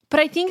But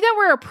I think that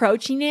we're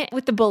approaching it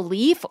with the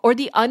belief or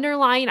the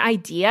underlying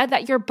idea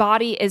that your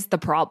body is the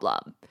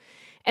problem.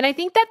 And I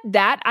think that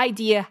that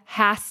idea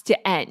has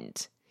to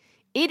end.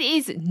 It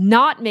is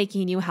not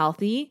making you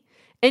healthy.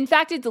 In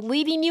fact, it's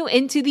leading you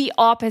into the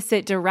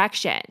opposite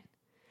direction.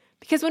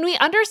 Because when we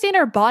understand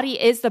our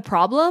body is the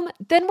problem,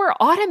 then we're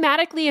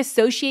automatically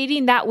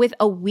associating that with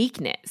a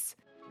weakness.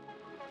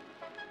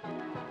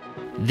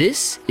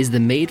 This is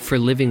the Made for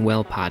Living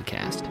Well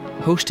podcast,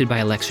 hosted by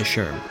Alexa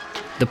Sherm,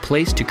 the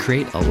place to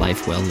create a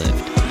life well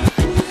lived.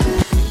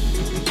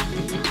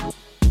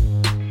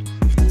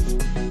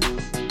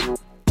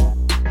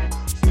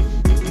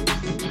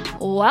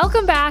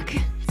 Welcome back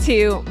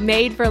to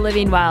Made for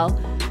Living Well.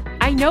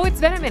 I know it's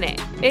been a minute.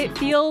 It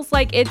feels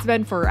like it's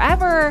been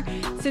forever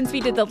since we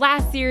did the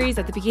last series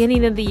at the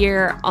beginning of the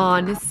year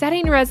on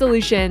setting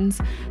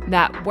resolutions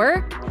that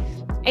work.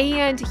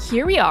 And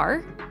here we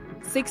are,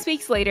 6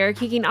 weeks later,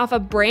 kicking off a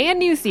brand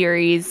new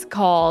series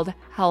called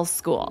Health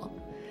School.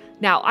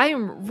 Now, I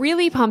am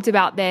really pumped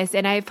about this,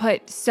 and I've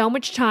put so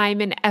much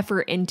time and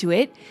effort into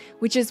it,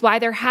 which is why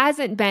there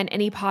hasn't been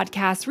any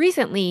podcasts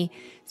recently.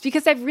 It's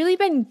because I've really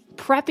been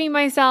prepping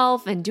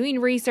myself and doing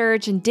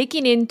research and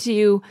digging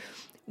into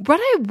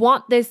what I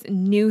want this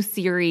new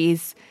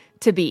series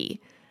to be.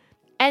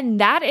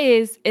 And that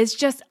is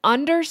just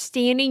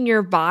understanding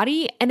your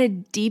body and a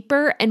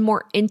deeper and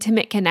more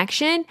intimate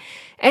connection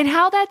and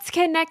how that's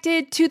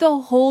connected to the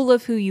whole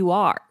of who you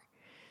are.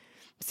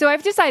 So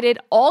I've decided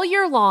all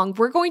year long,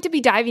 we're going to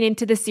be diving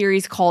into the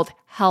series called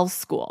Health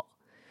School.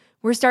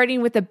 We're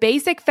starting with the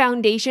basic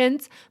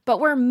foundations, but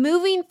we're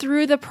moving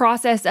through the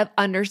process of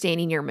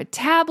understanding your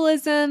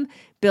metabolism,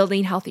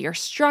 building healthier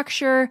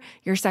structure,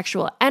 your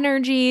sexual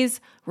energies,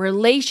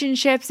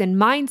 relationships, and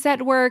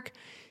mindset work.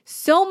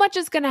 So much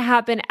is going to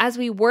happen as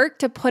we work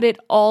to put it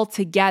all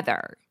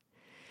together.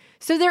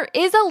 So there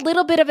is a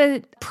little bit of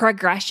a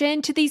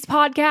progression to these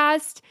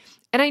podcasts.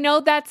 And I know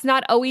that's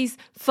not always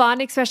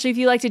fun, especially if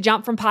you like to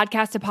jump from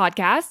podcast to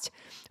podcast.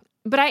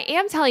 But I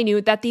am telling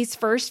you that these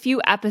first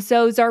few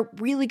episodes are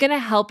really going to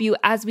help you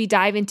as we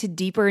dive into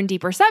deeper and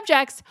deeper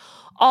subjects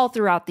all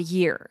throughout the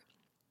year.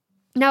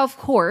 Now, of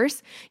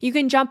course, you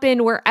can jump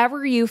in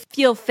wherever you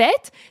feel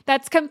fit.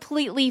 That's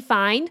completely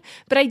fine.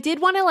 But I did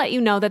want to let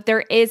you know that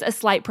there is a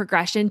slight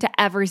progression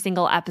to every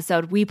single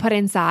episode we put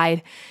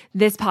inside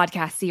this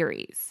podcast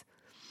series.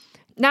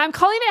 Now, I'm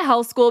calling it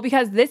Health School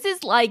because this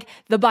is like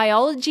the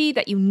biology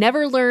that you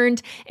never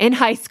learned in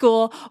high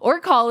school or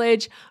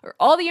college, or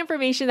all the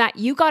information that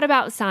you got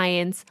about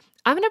science.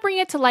 I'm going to bring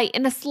it to light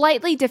in a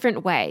slightly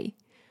different way.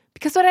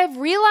 Because what I've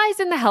realized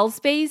in the health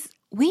space,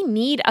 we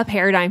need a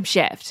paradigm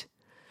shift.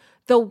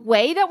 The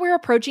way that we're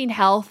approaching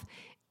health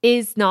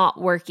is not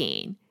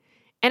working.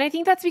 And I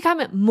think that's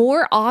become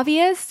more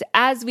obvious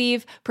as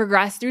we've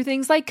progressed through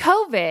things like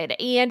COVID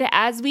and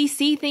as we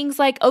see things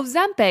like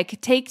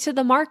Ozempic take to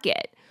the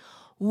market.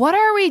 What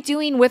are we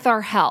doing with our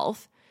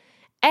health?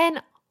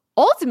 And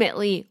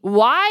ultimately,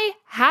 why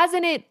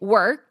hasn't it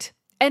worked?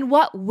 And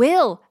what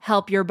will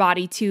help your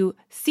body to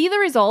see the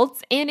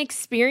results and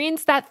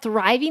experience that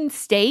thriving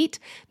state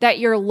that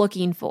you're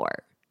looking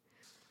for?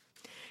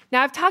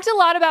 Now, I've talked a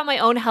lot about my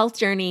own health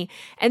journey,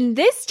 and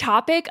this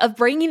topic of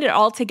bringing it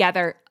all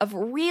together, of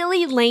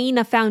really laying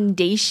a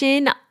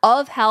foundation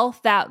of health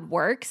that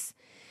works,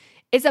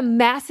 is a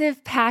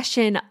massive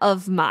passion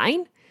of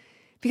mine.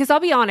 Because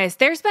I'll be honest,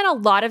 there's been a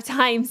lot of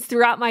times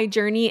throughout my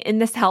journey in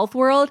this health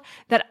world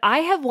that I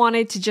have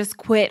wanted to just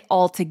quit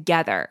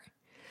altogether.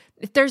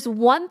 If there's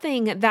one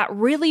thing that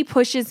really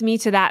pushes me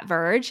to that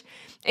verge,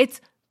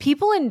 it's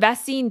people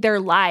investing their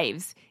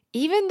lives,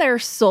 even their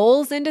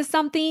souls into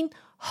something,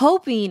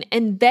 hoping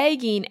and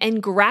begging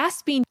and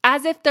grasping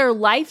as if their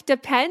life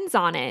depends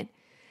on it.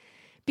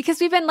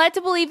 Because we've been led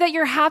to believe that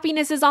your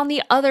happiness is on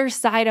the other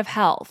side of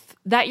health,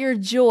 that your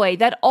joy,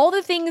 that all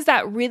the things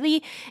that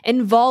really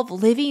involve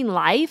living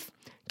life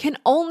can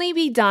only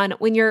be done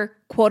when you're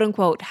quote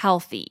unquote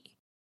healthy.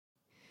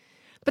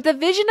 But the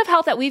vision of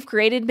health that we've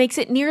created makes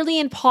it nearly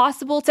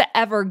impossible to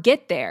ever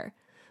get there,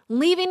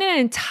 leaving an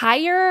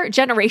entire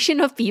generation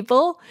of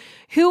people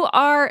who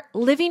are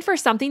living for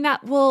something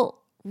that will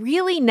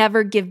really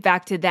never give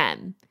back to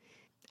them.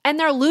 And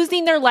they're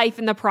losing their life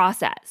in the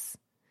process.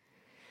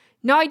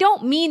 Now, I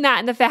don't mean that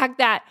in the fact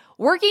that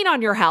working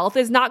on your health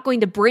is not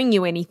going to bring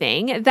you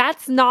anything.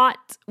 That's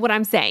not what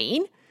I'm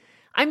saying.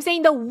 I'm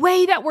saying the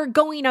way that we're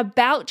going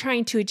about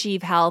trying to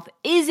achieve health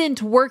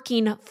isn't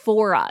working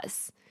for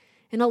us.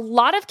 In a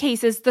lot of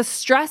cases, the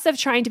stress of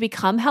trying to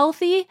become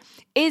healthy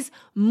is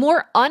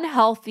more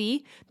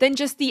unhealthy than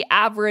just the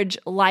average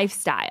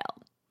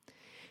lifestyle.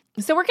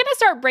 So we're going to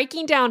start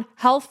breaking down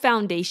health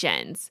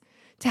foundations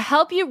to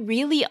help you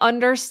really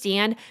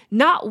understand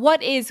not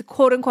what is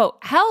quote unquote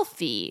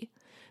healthy,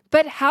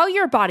 but how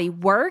your body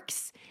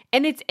works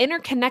and its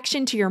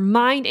interconnection to your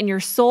mind and your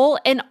soul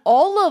and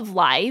all of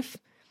life,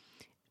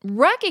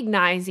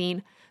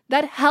 recognizing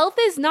that health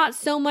is not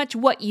so much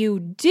what you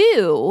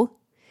do,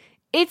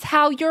 it's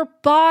how your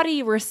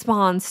body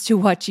responds to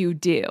what you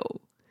do.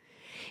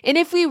 And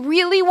if we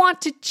really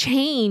want to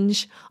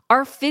change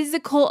our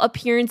physical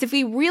appearance, if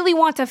we really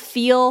want to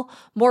feel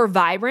more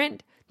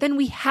vibrant, then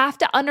we have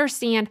to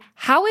understand,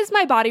 how is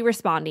my body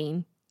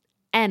responding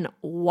and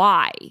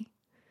why?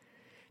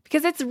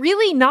 Because it's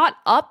really not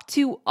up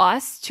to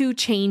us to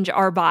change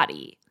our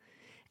body.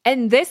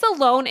 And this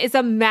alone is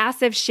a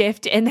massive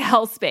shift in the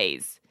health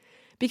space.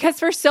 Because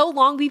for so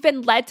long, we've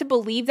been led to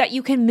believe that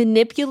you can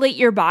manipulate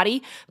your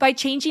body by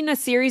changing a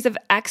series of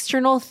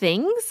external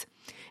things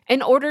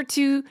in order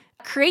to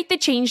create the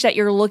change that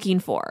you're looking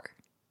for.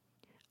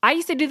 I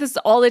used to do this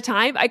all the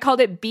time. I called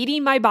it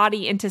beating my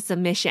body into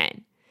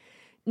submission.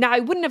 Now, I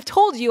wouldn't have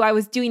told you I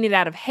was doing it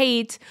out of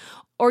hate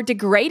or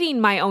degrading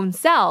my own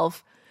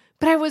self,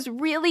 but I was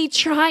really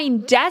trying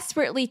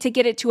desperately to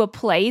get it to a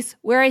place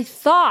where I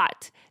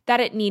thought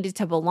that it needed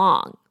to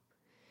belong.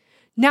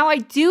 Now, I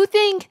do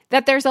think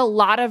that there's a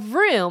lot of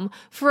room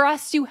for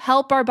us to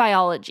help our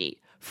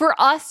biology, for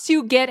us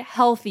to get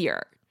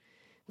healthier.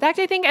 In fact,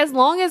 I think as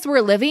long as we're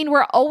living,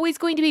 we're always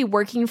going to be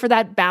working for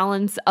that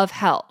balance of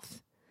health.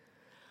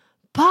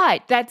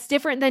 But that's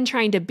different than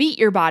trying to beat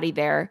your body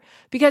there,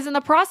 because in the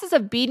process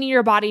of beating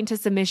your body into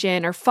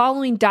submission or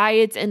following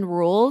diets and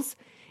rules,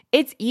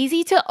 it's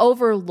easy to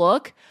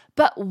overlook,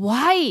 but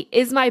why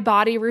is my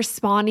body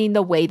responding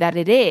the way that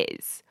it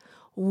is?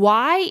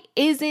 Why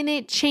isn't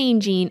it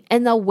changing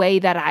in the way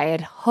that I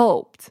had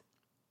hoped?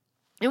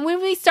 And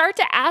when we start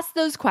to ask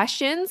those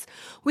questions,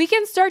 we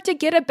can start to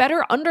get a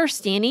better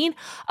understanding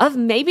of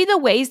maybe the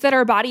ways that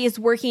our body is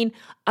working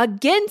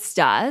against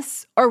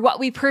us, or what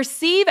we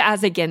perceive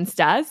as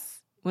against us,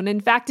 when in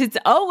fact it's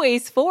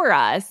always for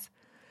us.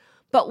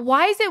 But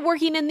why is it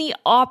working in the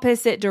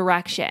opposite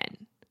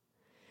direction?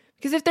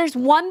 Because if there's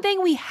one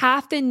thing we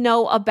have to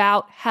know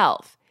about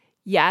health,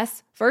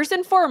 yes, first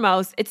and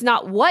foremost, it's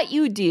not what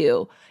you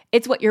do,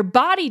 it's what your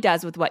body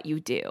does with what you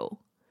do.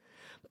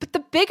 But the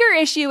bigger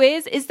issue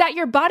is that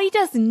your body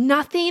does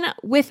nothing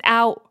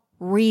without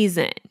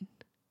reason.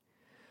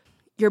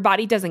 Your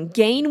body doesn't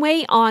gain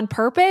weight on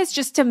purpose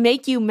just to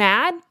make you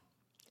mad.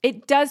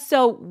 It does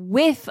so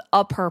with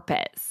a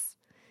purpose.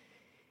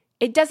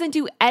 It doesn't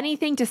do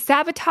anything to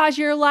sabotage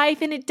your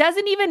life, and it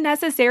doesn't even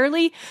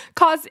necessarily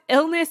cause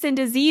illness and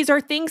disease or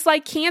things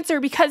like cancer,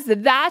 because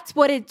that's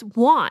what it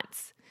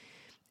wants.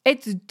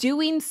 It's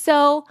doing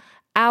so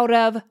out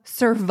of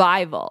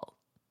survival.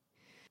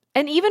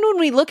 And even when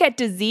we look at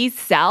disease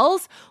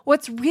cells,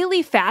 what's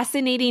really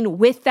fascinating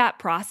with that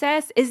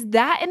process is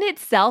that in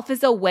itself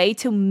is a way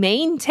to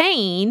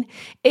maintain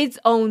its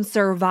own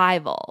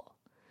survival.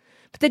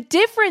 But the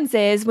difference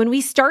is when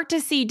we start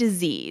to see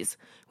disease,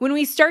 when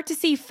we start to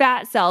see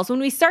fat cells, when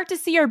we start to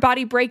see our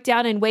body break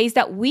down in ways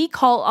that we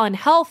call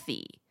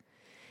unhealthy,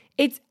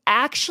 it's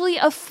actually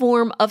a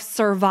form of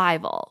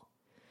survival.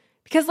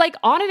 Because like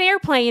on an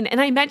airplane, and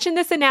I mention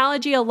this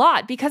analogy a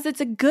lot because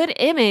it's a good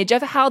image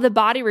of how the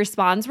body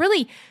responds,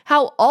 really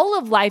how all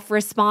of life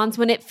responds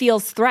when it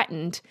feels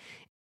threatened,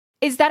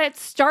 is that it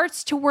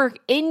starts to work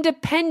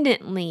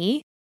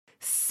independently,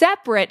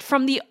 separate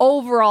from the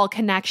overall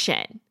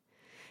connection.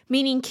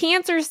 Meaning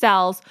cancer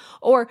cells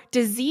or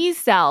disease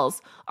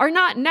cells are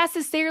not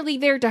necessarily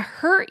there to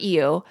hurt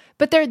you,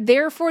 but they're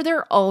there for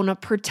their own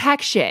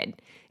protection.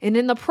 And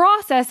in the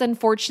process,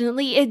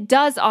 unfortunately, it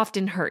does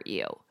often hurt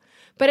you.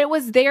 But it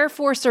was there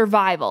for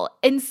survival.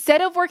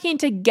 Instead of working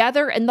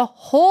together in the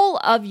whole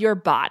of your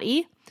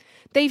body,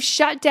 they've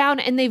shut down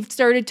and they've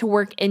started to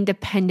work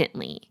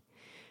independently.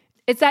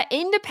 It's that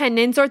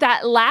independence or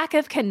that lack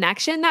of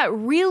connection that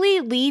really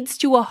leads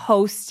to a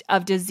host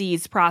of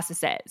disease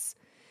processes.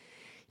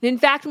 In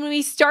fact, when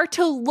we start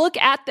to look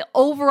at the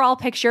overall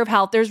picture of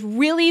health, there's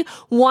really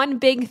one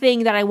big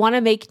thing that I want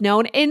to make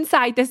known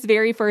inside this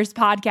very first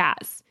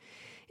podcast.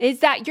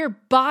 Is that your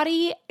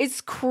body is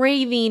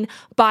craving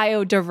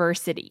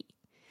biodiversity.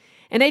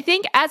 And I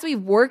think as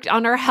we've worked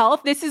on our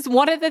health, this is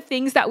one of the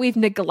things that we've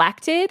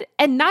neglected,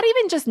 and not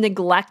even just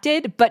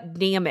neglected, but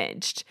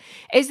damaged,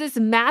 is this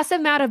massive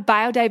amount of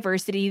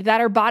biodiversity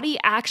that our body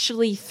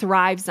actually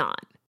thrives on.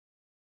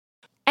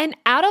 And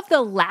out of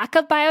the lack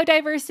of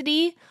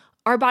biodiversity,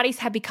 our bodies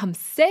have become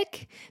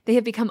sick, they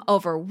have become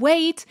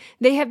overweight,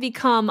 they have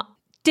become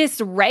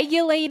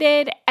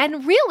dysregulated,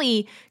 and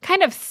really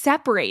kind of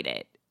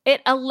separated. It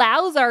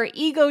allows our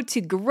ego to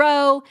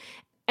grow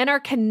and our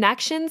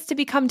connections to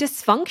become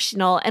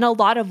dysfunctional in a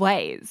lot of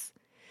ways.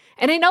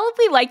 And I know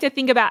we like to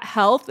think about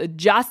health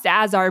just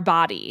as our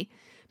body,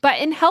 but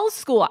in health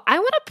school, I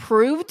want to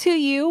prove to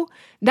you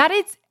that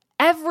it's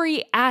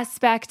every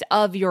aspect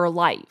of your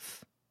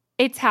life.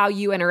 It's how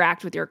you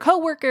interact with your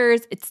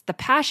coworkers, it's the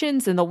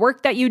passions and the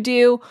work that you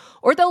do,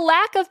 or the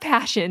lack of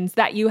passions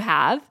that you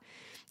have.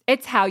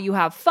 It's how you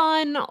have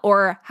fun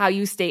or how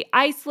you stay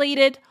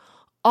isolated.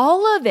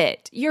 All of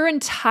it, your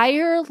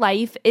entire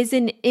life is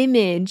an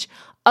image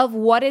of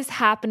what is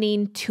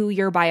happening to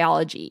your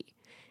biology.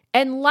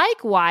 And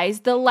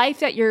likewise, the life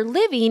that you're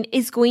living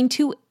is going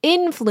to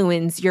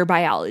influence your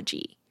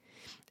biology.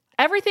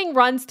 Everything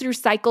runs through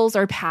cycles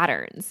or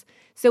patterns.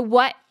 So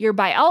what your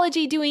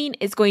biology doing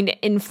is going to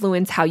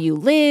influence how you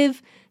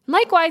live.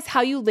 Likewise,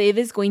 how you live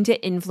is going to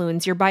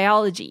influence your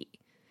biology.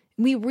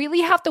 We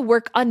really have to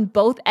work on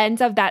both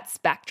ends of that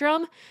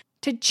spectrum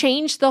to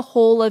change the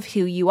whole of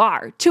who you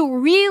are, to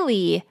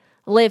really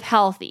live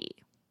healthy.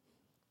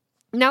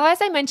 Now, as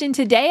I mentioned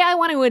today, I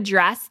want to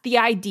address the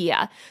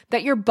idea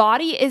that your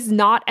body is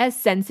not as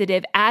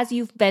sensitive as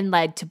you've been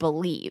led to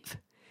believe.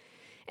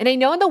 And I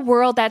know in the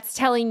world that's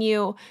telling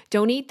you,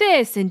 don't eat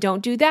this and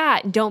don't do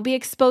that and don't be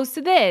exposed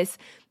to this,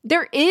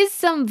 there is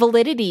some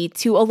validity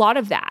to a lot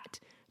of that.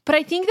 But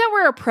I think that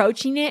we're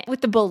approaching it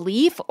with the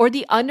belief or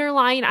the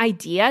underlying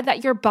idea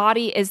that your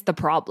body is the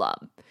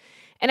problem.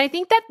 And I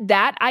think that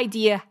that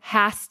idea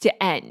has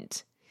to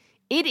end.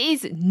 It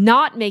is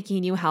not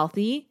making you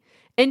healthy.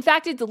 In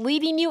fact, it's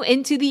leading you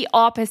into the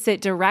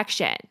opposite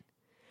direction.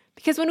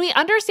 Because when we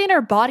understand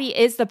our body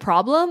is the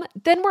problem,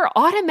 then we're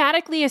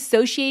automatically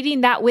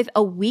associating that with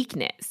a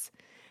weakness.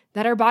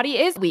 That our body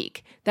is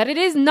weak, that it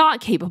is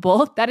not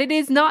capable, that it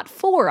is not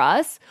for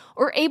us,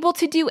 or able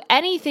to do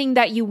anything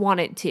that you want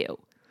it to.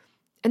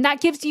 And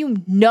that gives you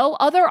no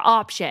other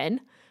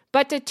option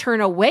but to turn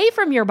away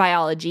from your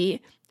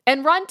biology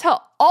and run to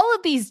all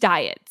of these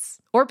diets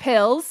or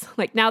pills,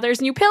 like now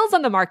there's new pills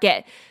on the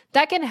market,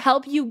 that can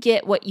help you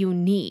get what you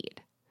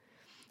need.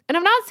 And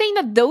I'm not saying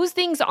that those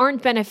things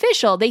aren't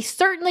beneficial. They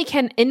certainly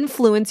can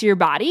influence your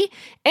body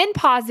in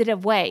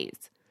positive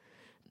ways.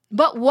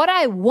 But what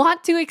I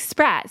want to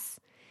express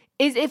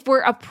is if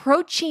we're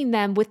approaching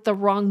them with the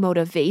wrong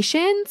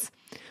motivations,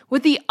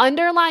 with the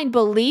underlying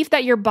belief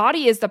that your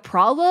body is the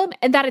problem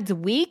and that it's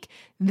weak,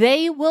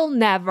 they will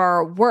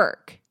never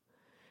work.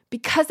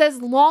 Because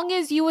as long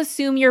as you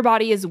assume your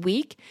body is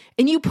weak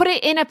and you put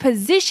it in a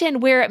position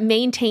where it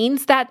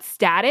maintains that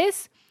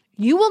status,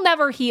 you will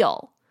never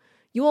heal.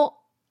 You will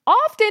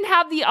often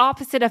have the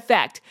opposite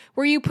effect,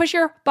 where you push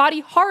your body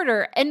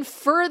harder and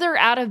further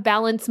out of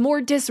balance,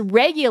 more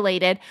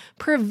dysregulated,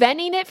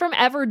 preventing it from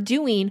ever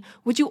doing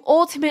what you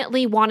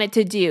ultimately want it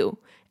to do,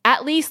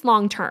 at least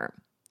long term.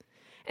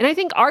 And I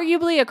think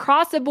arguably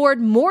across the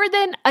board, more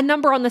than a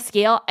number on the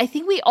scale, I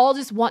think we all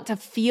just want to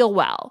feel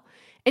well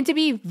and to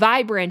be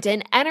vibrant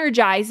and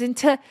energized and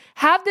to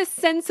have this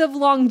sense of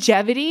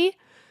longevity,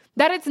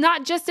 that it's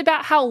not just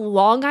about how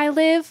long I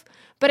live,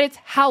 but it's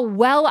how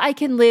well I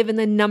can live in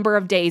the number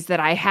of days that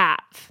I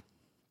have.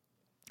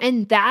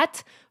 And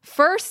that,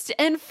 first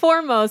and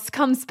foremost,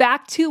 comes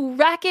back to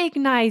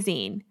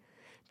recognizing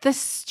the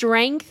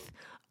strength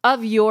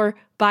of your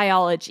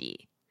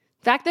biology.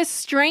 In fact, the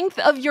strength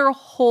of your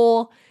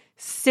whole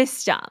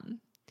system.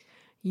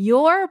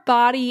 Your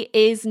body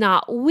is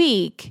not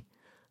weak,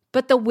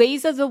 but the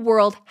ways of the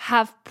world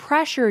have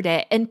pressured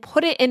it and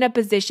put it in a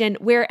position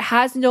where it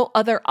has no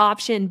other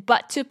option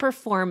but to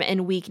perform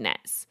in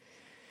weakness.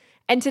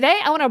 And today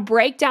I want to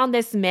break down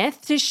this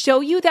myth to show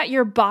you that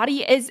your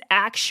body is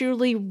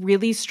actually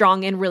really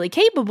strong and really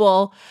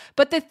capable,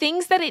 but the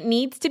things that it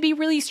needs to be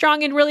really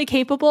strong and really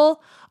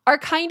capable are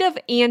kind of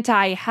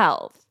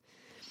anti-health.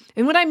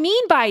 And what I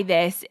mean by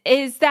this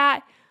is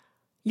that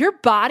your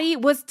body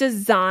was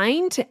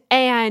designed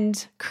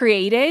and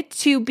created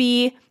to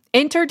be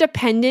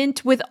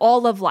interdependent with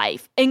all of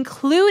life,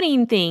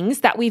 including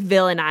things that we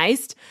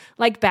villainized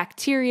like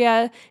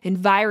bacteria and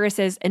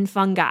viruses and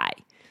fungi.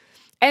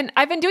 And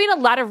I've been doing a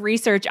lot of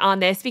research on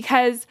this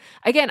because,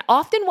 again,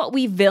 often what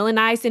we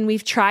villainized and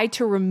we've tried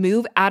to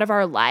remove out of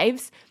our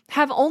lives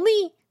have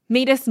only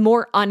made us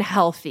more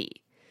unhealthy.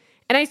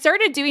 And I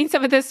started doing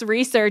some of this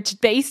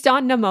research based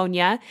on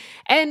pneumonia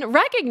and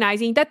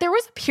recognizing that there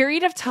was a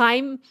period of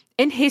time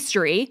in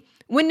history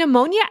when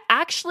pneumonia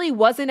actually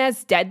wasn't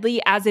as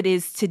deadly as it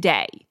is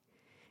today.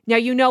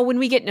 Now, when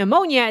we get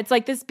pneumonia, it's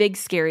like this big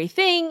scary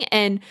thing,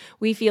 and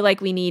we feel like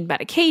we need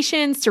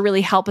medications to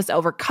really help us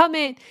overcome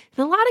it.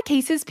 In a lot of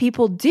cases,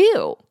 people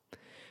do.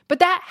 But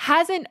that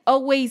hasn't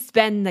always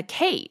been the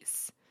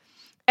case.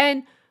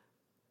 And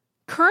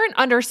current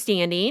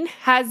understanding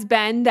has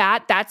been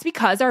that that's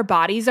because our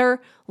bodies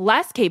are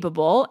less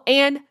capable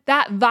and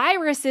that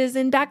viruses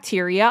and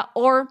bacteria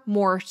are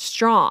more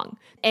strong.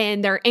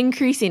 And they're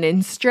increasing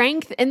in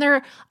strength and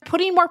they're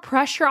putting more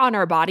pressure on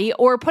our body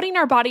or putting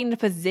our body in a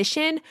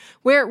position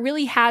where it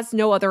really has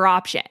no other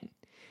option.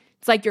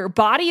 It's like your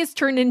body is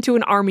turned into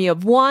an army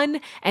of one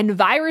and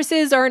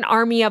viruses are an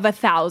army of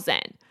 1,000.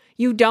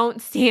 You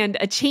don't stand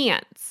a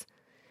chance.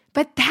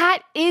 But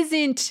that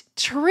isn't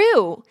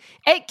true.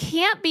 It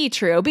can't be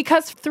true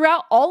because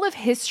throughout all of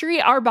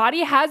history, our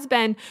body has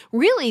been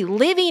really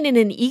living in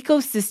an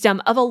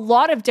ecosystem of a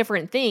lot of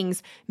different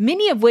things,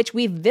 many of which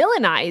we've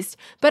villainized,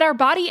 but our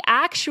body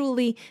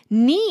actually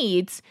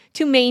needs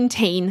to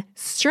maintain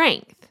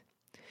strength.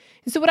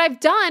 And so what I've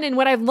done and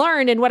what I've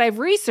learned and what I've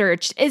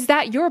researched is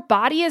that your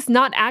body is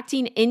not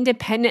acting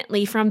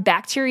independently from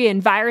bacteria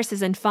and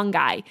viruses and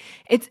fungi.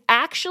 It's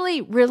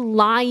actually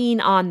relying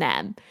on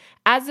them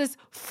as this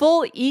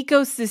full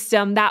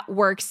ecosystem that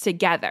works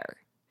together.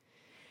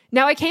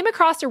 Now, I came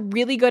across a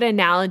really good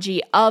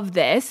analogy of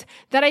this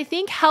that I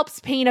think helps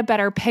paint a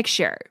better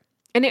picture.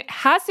 And it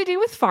has to do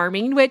with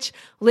farming, which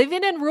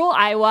living in rural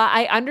Iowa,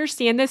 I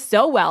understand this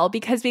so well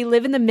because we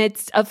live in the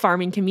midst of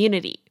farming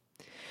community.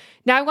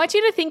 Now, I want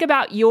you to think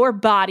about your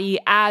body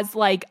as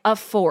like a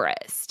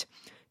forest.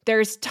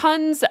 There's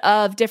tons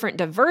of different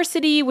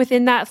diversity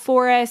within that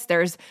forest.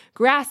 There's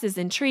grasses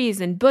and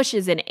trees and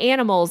bushes and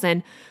animals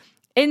and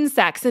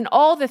insects and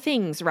all the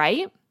things,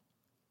 right?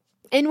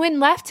 And when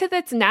left to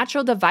its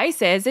natural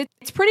devices,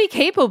 it's pretty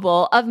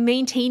capable of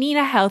maintaining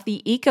a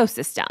healthy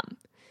ecosystem.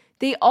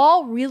 They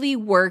all really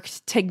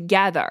worked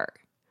together.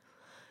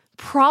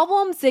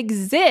 Problems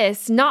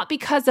exist not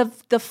because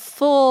of the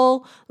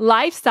full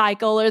life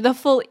cycle or the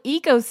full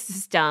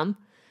ecosystem,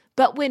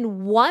 but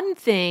when one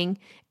thing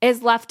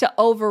is left to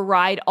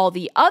override all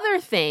the other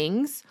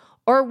things,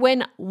 or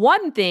when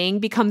one thing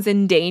becomes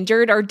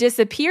endangered or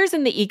disappears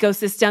in the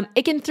ecosystem,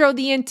 it can throw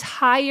the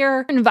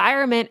entire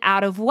environment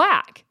out of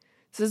whack.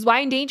 This is why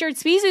endangered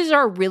species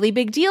are a really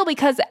big deal,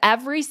 because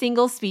every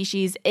single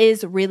species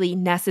is really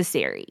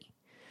necessary.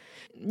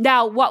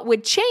 Now, what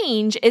would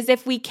change is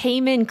if we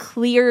came and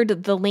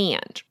cleared the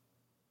land.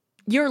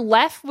 You're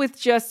left with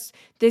just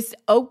this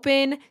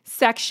open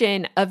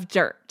section of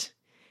dirt.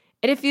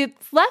 And if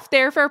it's left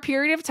there for a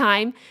period of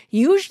time,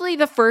 usually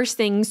the first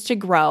things to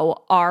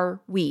grow are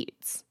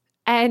weeds.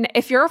 And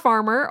if you're a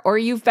farmer or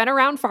you've been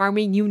around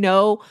farming, you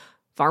know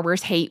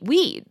farmers hate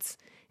weeds.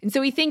 And so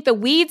we think the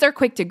weeds are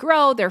quick to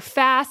grow, they're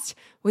fast,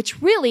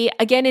 which really,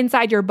 again,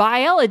 inside your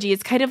biology,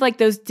 is kind of like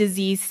those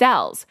disease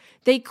cells.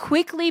 They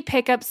quickly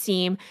pick up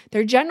steam.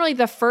 They're generally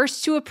the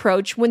first to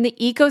approach when the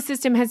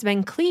ecosystem has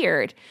been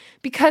cleared,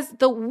 because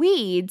the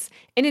weeds,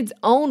 in its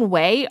own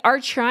way, are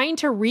trying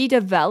to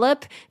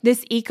redevelop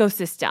this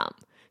ecosystem.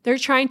 They're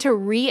trying to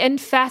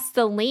reinfest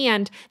the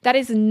land that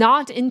is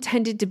not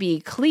intended to be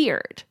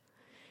cleared.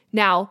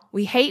 Now,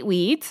 we hate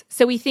weeds,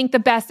 so we think the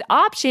best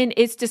option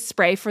is to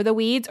spray for the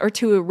weeds or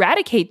to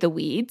eradicate the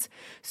weeds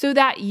so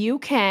that you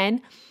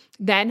can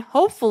then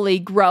hopefully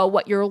grow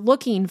what you're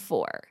looking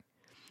for.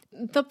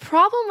 The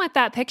problem with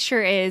that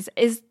picture is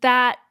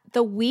that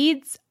the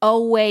weeds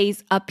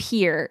always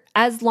appear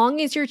as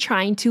long as you're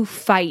trying to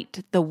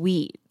fight the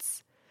weeds.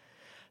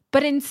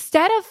 But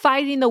instead of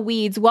fighting the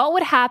weeds, what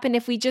would happen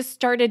if we just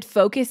started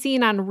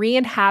focusing on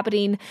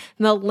re-inhabiting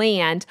the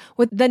land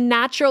with the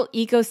natural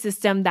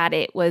ecosystem that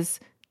it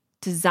was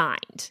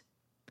designed?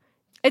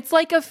 It's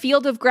like a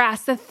field of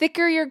grass. The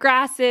thicker your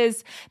grass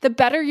is, the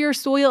better your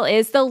soil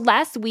is, the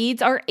less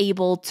weeds are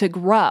able to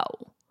grow.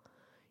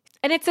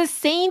 And it's the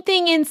same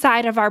thing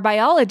inside of our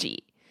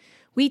biology.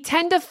 We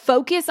tend to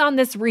focus on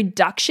this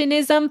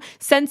reductionism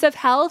sense of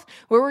health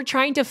where we're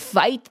trying to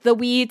fight the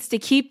weeds, to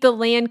keep the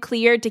land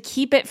cleared, to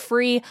keep it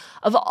free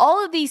of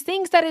all of these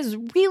things that is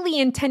really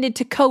intended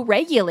to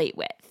co-regulate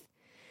with.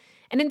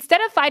 And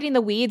instead of fighting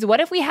the weeds, what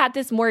if we had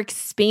this more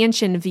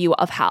expansion view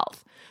of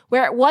health,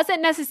 where it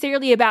wasn't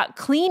necessarily about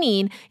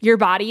cleaning your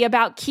body,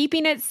 about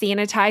keeping it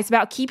sanitized,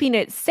 about keeping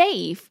it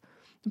safe,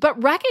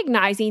 but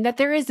recognizing that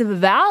there is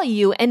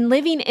value in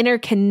living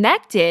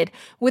interconnected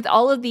with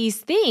all of these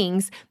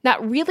things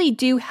that really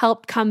do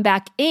help come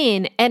back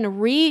in and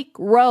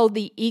regrow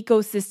the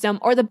ecosystem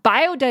or the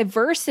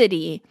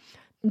biodiversity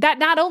that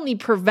not only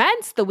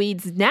prevents the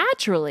weeds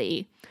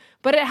naturally,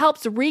 but it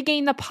helps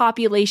regain the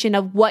population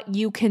of what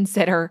you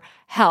consider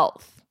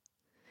health.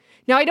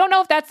 Now, I don't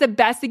know if that's the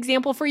best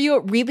example for you.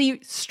 It really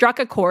struck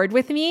a chord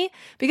with me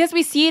because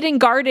we see it in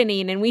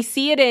gardening and we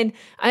see it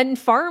in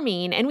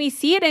farming and we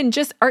see it in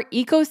just our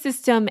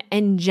ecosystem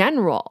in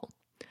general.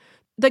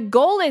 The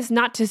goal is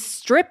not to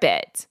strip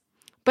it,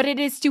 but it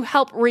is to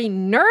help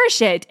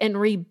re-nourish it and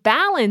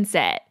rebalance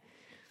it,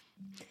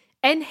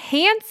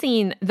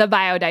 enhancing the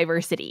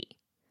biodiversity.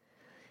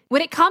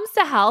 When it comes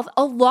to health,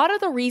 a lot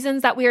of the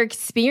reasons that we're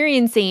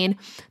experiencing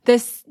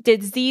the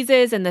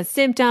diseases and the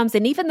symptoms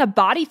and even the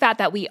body fat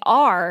that we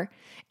are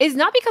is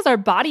not because our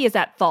body is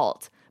at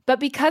fault, but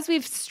because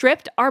we've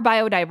stripped our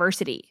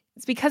biodiversity.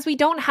 It's because we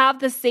don't have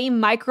the same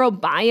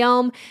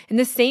microbiome and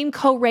the same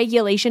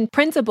co-regulation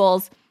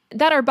principles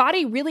that our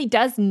body really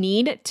does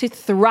need to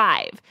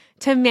thrive,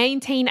 to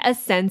maintain a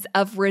sense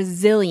of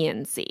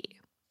resiliency.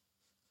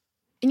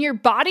 And your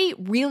body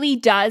really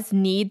does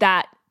need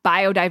that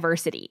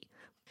biodiversity.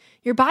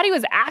 Your body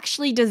was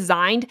actually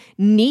designed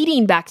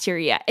needing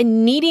bacteria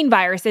and needing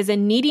viruses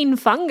and needing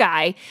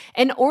fungi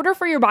in order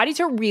for your body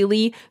to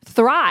really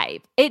thrive.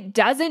 It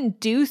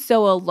doesn't do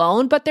so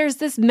alone, but there's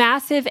this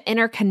massive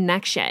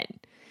interconnection.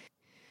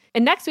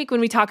 And next week, when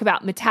we talk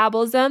about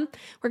metabolism,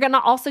 we're going to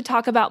also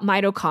talk about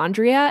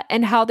mitochondria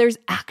and how there's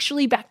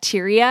actually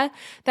bacteria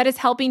that is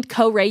helping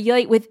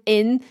co-regulate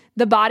within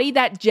the body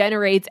that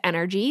generates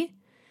energy.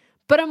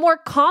 But a more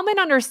common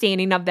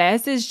understanding of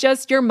this is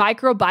just your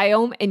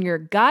microbiome in your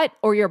gut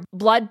or your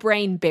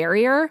blood-brain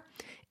barrier,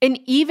 and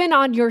even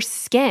on your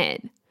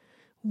skin.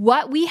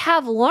 What we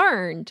have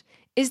learned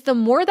is the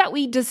more that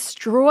we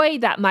destroy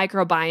that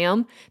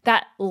microbiome,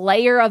 that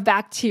layer of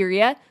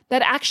bacteria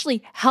that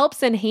actually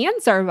helps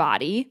enhance our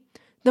body,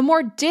 the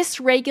more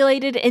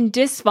dysregulated and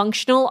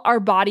dysfunctional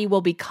our body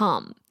will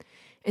become.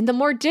 And the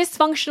more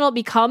dysfunctional it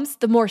becomes,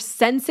 the more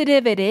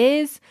sensitive it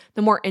is,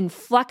 the more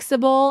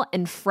inflexible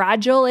and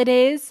fragile it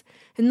is,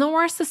 and the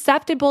more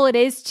susceptible it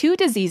is to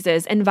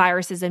diseases and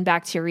viruses and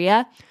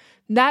bacteria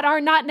that are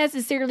not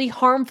necessarily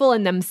harmful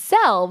in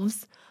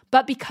themselves,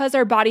 but because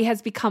our body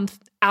has become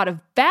out of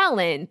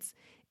balance,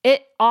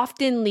 it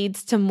often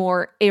leads to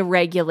more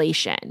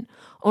irregulation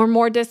or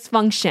more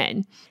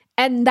dysfunction,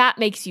 and that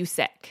makes you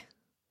sick.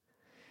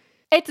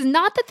 It's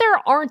not that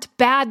there aren't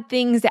bad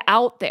things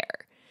out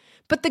there,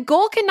 but the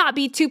goal cannot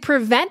be to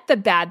prevent the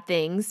bad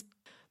things.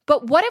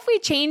 But what if we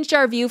changed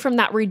our view from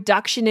that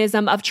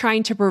reductionism of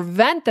trying to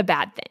prevent the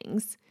bad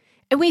things,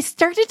 and we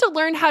started to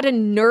learn how to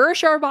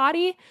nourish our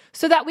body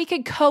so that we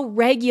could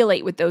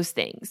co-regulate with those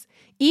things?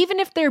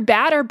 Even if they're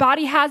bad, our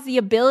body has the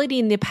ability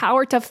and the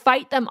power to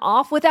fight them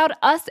off without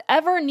us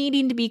ever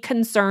needing to be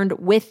concerned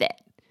with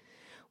it.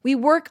 We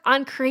work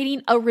on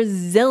creating a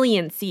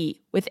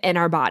resiliency within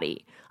our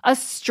body, a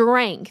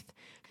strength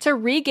to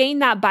regain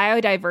that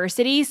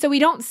biodiversity so we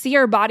don't see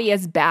our body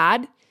as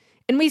bad.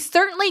 And we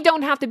certainly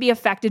don't have to be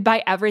affected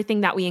by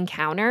everything that we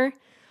encounter,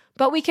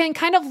 but we can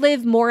kind of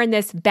live more in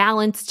this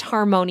balanced,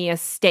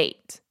 harmonious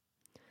state.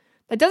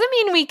 That doesn't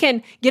mean we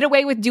can get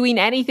away with doing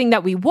anything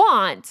that we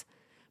want,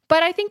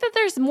 but I think that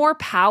there's more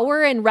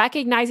power in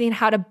recognizing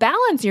how to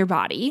balance your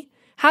body,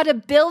 how to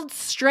build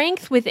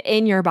strength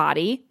within your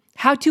body,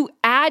 how to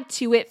add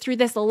to it through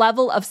this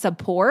level of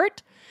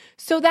support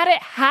so that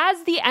it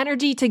has the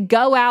energy to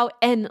go out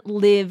and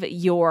live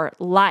your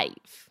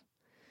life.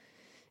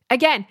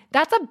 Again,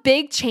 that's a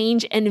big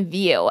change in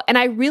view, and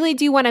I really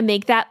do want to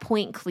make that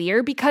point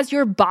clear because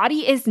your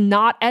body is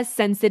not as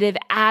sensitive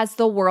as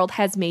the world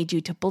has made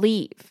you to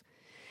believe.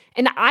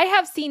 And I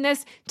have seen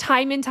this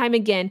time and time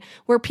again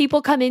where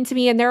people come into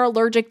me and they're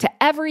allergic to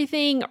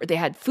everything, or they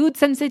had food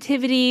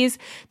sensitivities.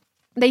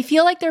 They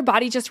feel like their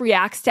body just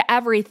reacts to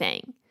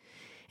everything.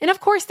 And of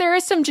course, there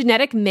is some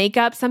genetic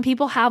makeup. Some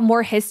people have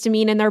more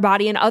histamine in their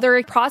body and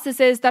other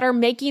processes that are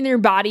making their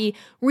body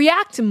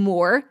react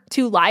more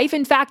to life.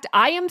 In fact,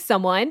 I am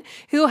someone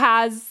who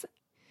has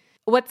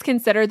what's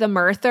considered the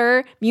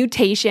Merthyr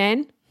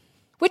mutation,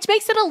 which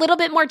makes it a little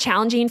bit more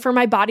challenging for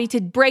my body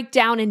to break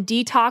down and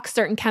detox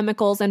certain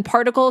chemicals and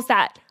particles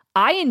that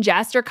I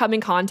ingest or come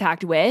in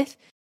contact with.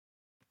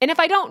 And if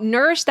I don't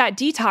nourish that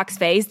detox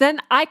phase, then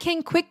I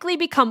can quickly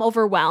become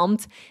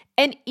overwhelmed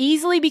and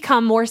easily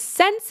become more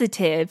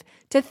sensitive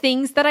to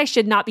things that I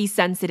should not be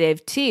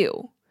sensitive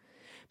to.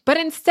 But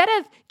instead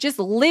of just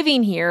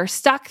living here,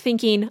 stuck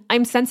thinking,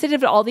 I'm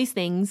sensitive to all these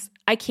things,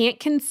 I can't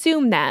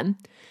consume them,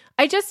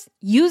 I just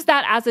use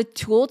that as a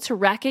tool to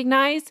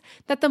recognize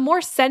that the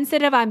more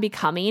sensitive I'm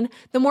becoming,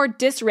 the more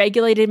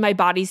dysregulated my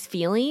body's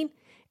feeling.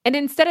 And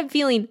instead of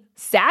feeling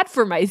sad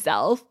for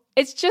myself,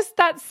 it's just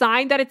that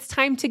sign that it's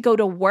time to go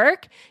to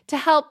work to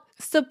help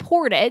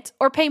support it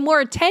or pay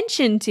more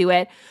attention to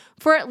it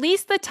for at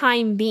least the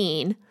time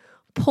being,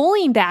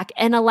 pulling back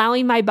and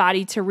allowing my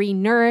body to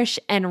re-nourish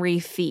and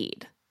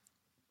refeed.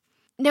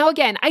 Now,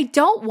 again, I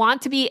don't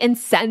want to be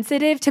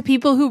insensitive to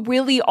people who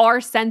really are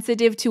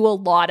sensitive to a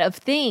lot of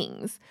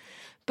things,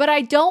 but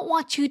I don't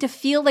want you to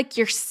feel like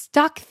you're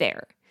stuck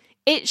there.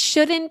 It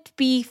shouldn't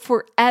be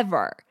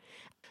forever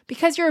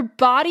because your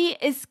body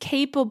is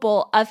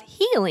capable of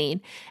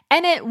healing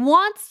and it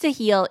wants to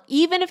heal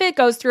even if it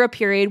goes through a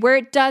period where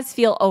it does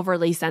feel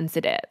overly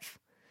sensitive.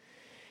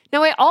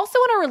 Now, I also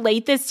want to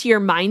relate this to your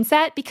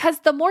mindset because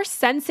the more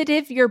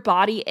sensitive your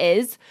body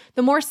is,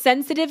 the more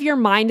sensitive your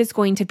mind is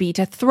going to be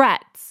to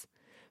threats.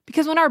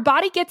 Because when our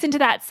body gets into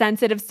that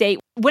sensitive state,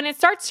 when it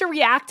starts to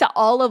react to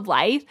all of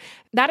life,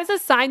 that is a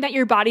sign that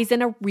your body's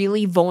in a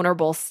really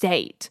vulnerable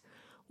state,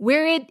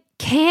 where it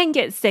can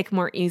get sick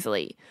more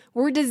easily,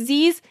 where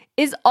disease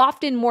is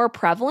often more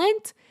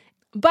prevalent,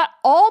 but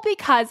all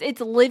because it's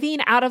living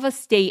out of a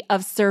state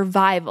of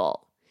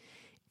survival.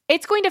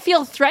 It's going to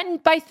feel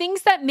threatened by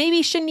things that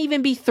maybe shouldn't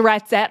even be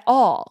threats at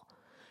all.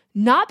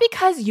 Not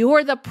because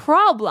you're the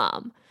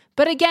problem,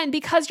 but again,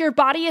 because your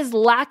body is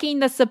lacking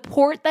the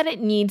support that it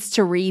needs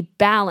to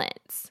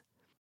rebalance.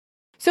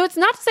 So it's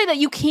not to say that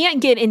you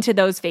can't get into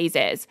those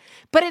phases,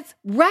 but it's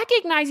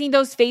recognizing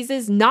those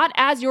phases not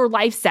as your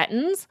life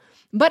sentence,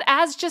 but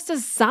as just a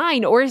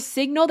sign or a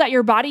signal that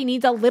your body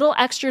needs a little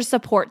extra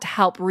support to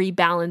help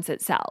rebalance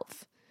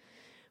itself.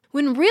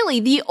 When really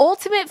the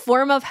ultimate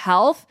form of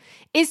health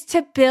is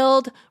to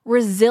build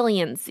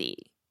resiliency.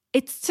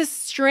 It's to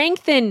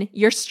strengthen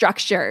your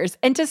structures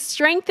and to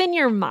strengthen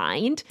your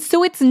mind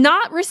so it's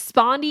not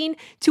responding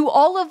to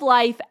all of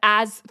life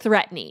as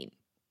threatening.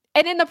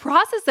 And in the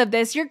process of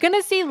this, you're going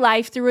to see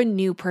life through a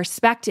new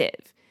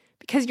perspective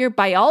because your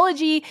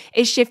biology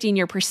is shifting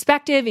your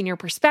perspective and your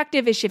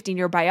perspective is shifting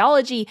your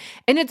biology,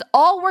 and it's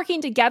all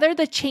working together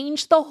to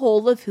change the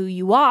whole of who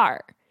you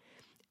are.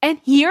 And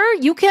here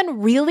you can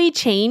really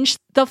change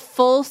the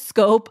full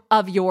scope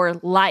of your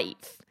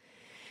life.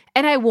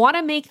 And I want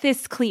to make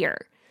this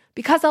clear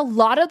because a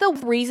lot of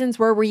the reasons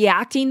we're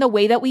reacting the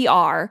way that we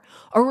are,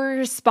 or we're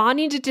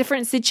responding to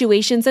different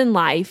situations in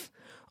life,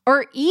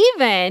 or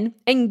even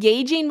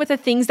engaging with the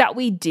things that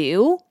we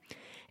do,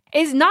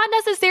 is not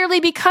necessarily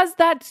because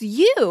that's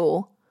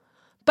you,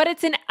 but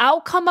it's an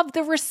outcome of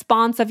the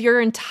response of your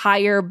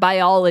entire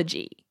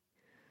biology.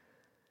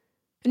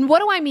 And what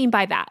do I mean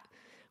by that?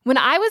 When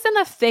I was in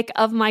the thick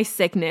of my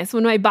sickness,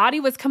 when my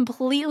body was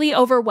completely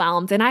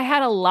overwhelmed and I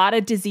had a lot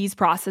of disease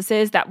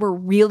processes that were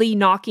really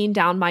knocking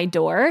down my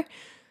door,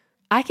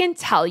 I can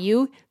tell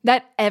you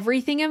that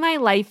everything in my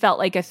life felt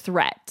like a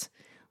threat.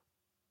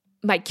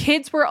 My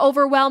kids were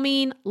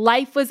overwhelming.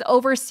 Life was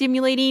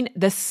overstimulating.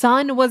 The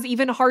sun was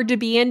even hard to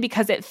be in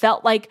because it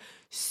felt like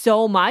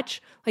so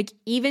much. Like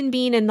even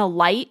being in the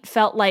light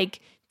felt like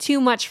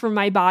too much for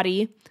my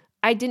body.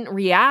 I didn't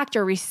react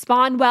or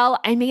respond well.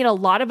 I made a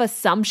lot of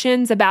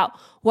assumptions about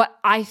what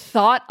I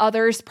thought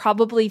others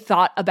probably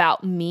thought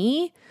about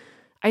me.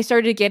 I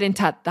started to get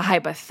into the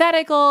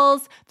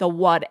hypotheticals, the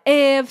what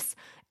ifs.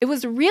 It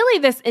was really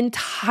this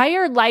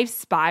entire life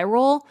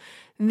spiral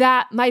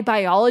that my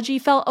biology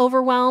felt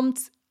overwhelmed.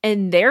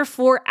 And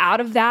therefore,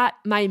 out of that,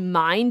 my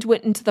mind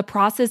went into the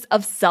process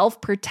of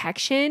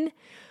self-protection,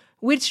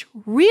 which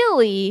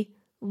really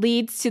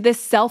leads to this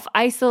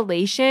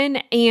self-isolation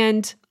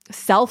and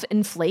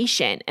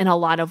self-inflation in a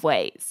lot of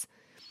ways.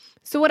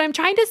 So what I'm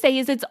trying to say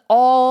is it's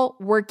all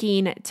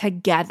working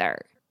together.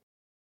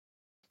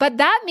 But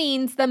that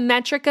means the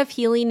metric of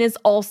healing is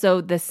also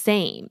the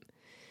same.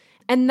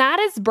 And that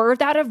is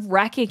birthed out of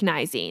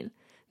recognizing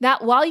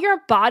that while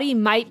your body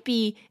might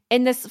be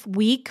in this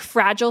weak,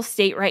 fragile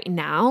state right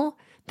now,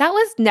 that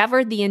was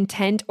never the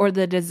intent or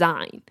the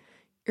design.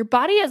 Your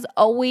body is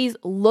always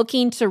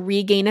looking to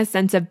regain a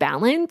sense of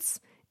balance.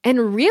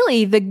 And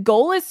really, the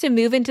goal is to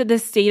move into the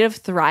state of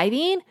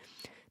thriving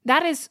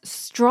that is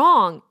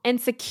strong and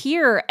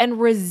secure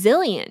and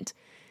resilient.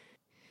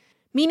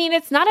 Meaning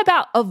it's not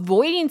about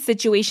avoiding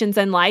situations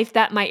in life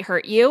that might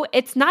hurt you.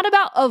 It's not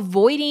about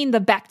avoiding the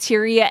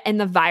bacteria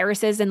and the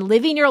viruses and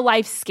living your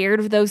life scared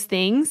of those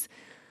things.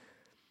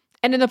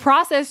 And in the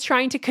process,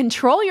 trying to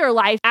control your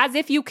life as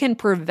if you can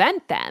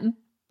prevent them.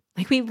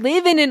 Like we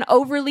live in an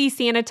overly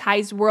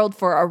sanitized world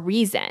for a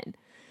reason.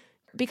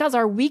 Because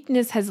our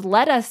weakness has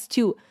led us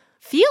to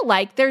feel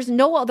like there's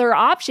no other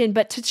option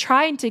but to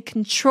try and to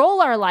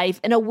control our life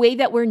in a way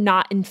that we're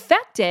not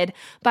infected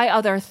by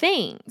other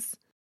things.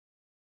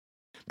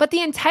 But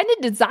the intended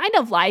design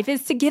of life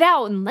is to get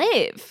out and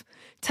live,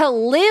 to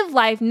live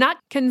life not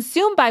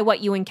consumed by what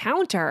you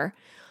encounter,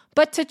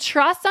 but to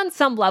trust on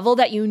some level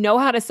that you know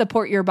how to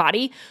support your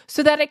body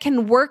so that it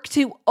can work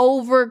to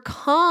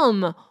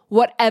overcome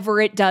whatever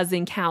it does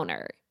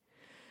encounter.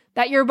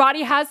 That your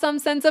body has some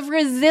sense of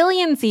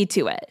resiliency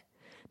to it.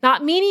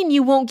 Not meaning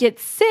you won't get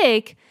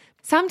sick.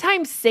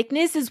 Sometimes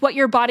sickness is what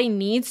your body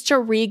needs to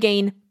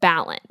regain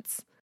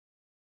balance.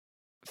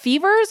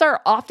 Fevers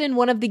are often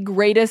one of the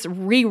greatest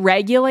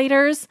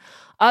re-regulators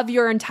of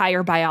your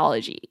entire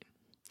biology.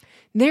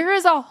 There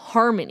is a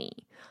harmony,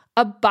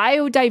 a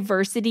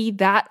biodiversity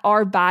that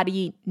our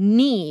body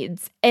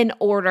needs in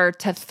order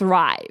to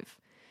thrive.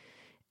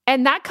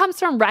 And that comes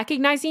from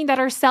recognizing that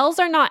our cells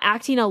are not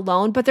acting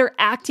alone, but they're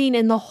acting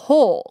in the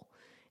whole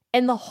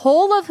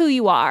of who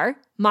you are,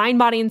 mind,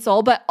 body, and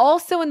soul, but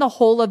also in the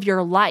whole of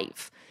your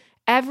life,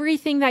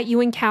 everything that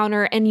you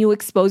encounter and you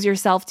expose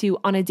yourself to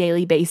on a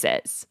daily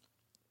basis.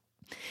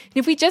 And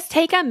if we just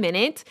take a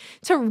minute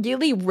to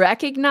really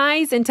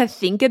recognize and to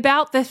think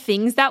about the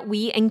things that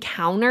we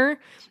encounter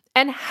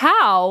and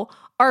how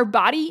our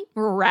body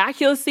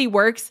miraculously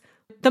works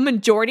the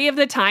majority of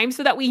the time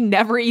so that we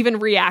never even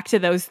react to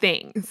those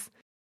things.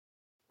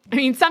 I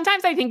mean,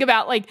 sometimes I think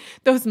about like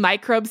those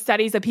microbe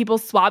studies of people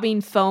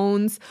swabbing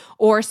phones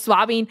or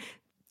swabbing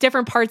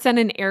different parts on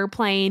an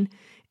airplane.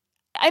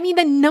 I mean,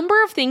 the number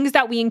of things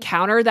that we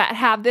encounter that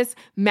have this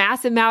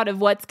mass amount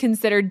of what's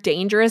considered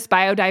dangerous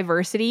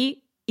biodiversity,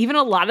 even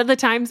a lot of the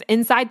times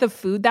inside the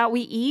food that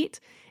we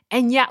eat,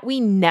 and yet we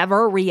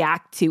never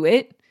react to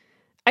it.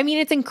 I mean,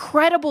 it's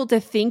incredible to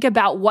think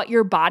about what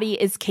your body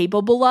is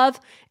capable of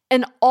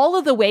and all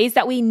of the ways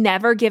that we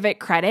never give it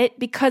credit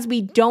because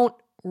we don't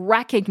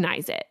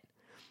recognize it.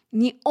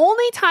 And the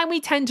only time we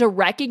tend to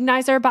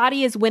recognize our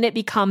body is when it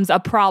becomes a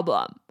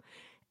problem.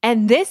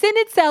 And this in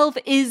itself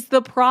is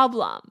the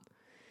problem.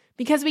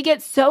 Because we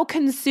get so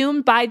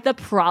consumed by the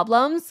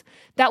problems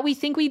that we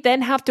think we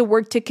then have to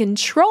work to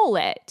control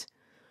it.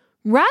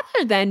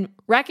 Rather than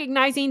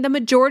recognizing the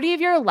majority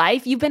of your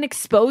life, you've been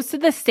exposed to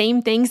the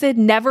same things that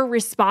never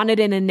responded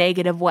in a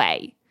negative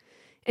way.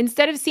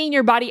 Instead of seeing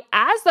your body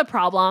as the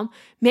problem,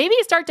 maybe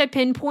start to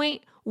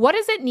pinpoint what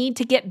does it need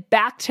to get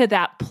back to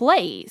that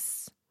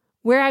place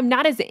where I'm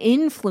not as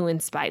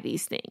influenced by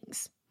these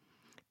things.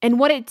 And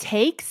what it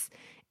takes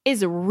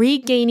is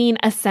regaining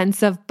a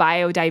sense of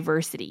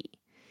biodiversity.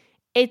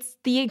 It's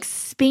the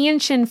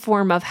expansion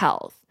form of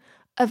health,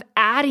 of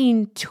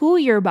adding to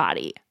your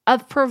body,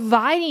 of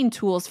providing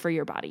tools for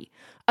your body,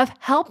 of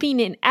helping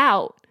it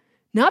out,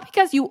 not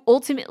because you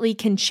ultimately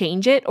can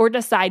change it or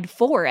decide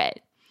for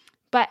it,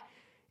 but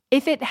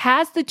if it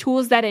has the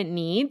tools that it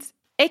needs,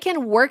 it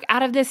can work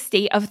out of this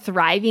state of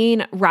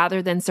thriving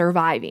rather than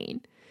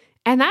surviving.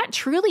 And that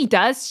truly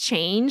does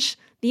change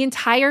the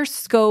entire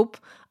scope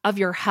of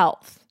your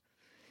health.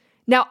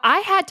 Now, I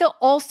had to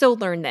also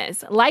learn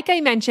this. Like I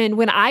mentioned,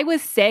 when I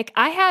was sick,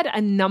 I had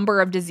a number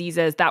of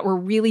diseases that were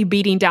really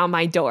beating down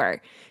my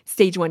door.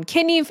 Stage 1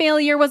 kidney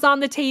failure was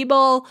on the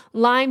table,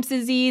 Lyme's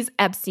disease,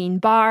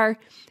 Epstein-Barr.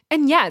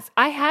 And yes,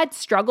 I had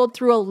struggled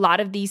through a lot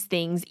of these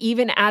things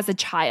even as a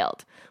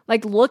child.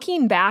 Like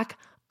looking back,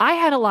 I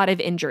had a lot of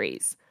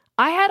injuries.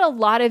 I had a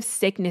lot of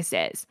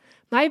sicknesses.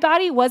 My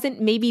body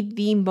wasn't maybe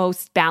the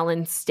most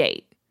balanced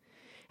state.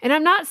 And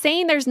I'm not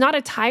saying there's not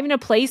a time and a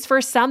place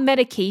for some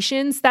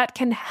medications that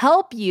can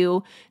help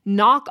you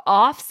knock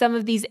off some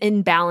of these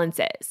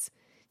imbalances.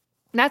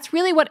 And that's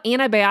really what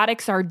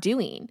antibiotics are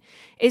doing,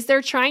 is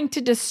they're trying to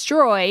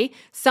destroy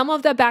some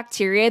of the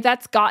bacteria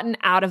that's gotten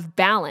out of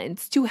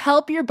balance to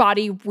help your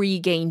body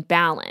regain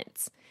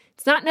balance.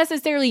 It's not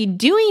necessarily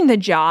doing the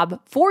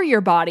job for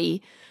your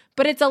body,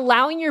 but it's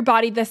allowing your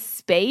body the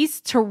space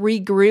to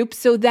regroup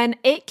so then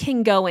it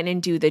can go in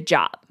and do the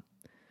job.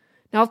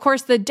 Now, of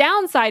course, the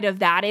downside of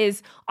that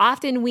is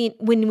often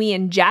when we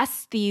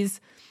ingest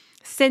these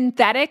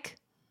synthetic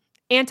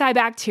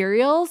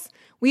antibacterials,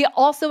 we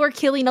also are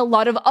killing a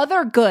lot of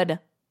other good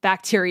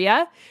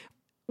bacteria,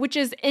 which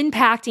is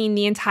impacting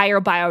the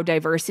entire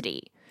biodiversity.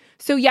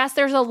 So yes,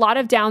 there's a lot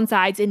of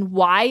downsides in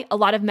why a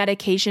lot of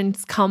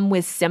medications come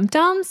with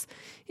symptoms.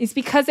 It's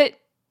because it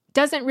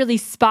doesn't really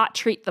spot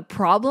treat the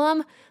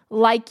problem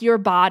like your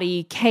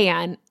body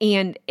can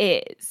and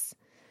is.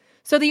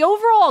 So the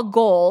overall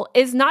goal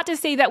is not to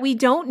say that we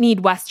don't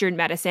need Western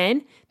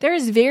medicine. There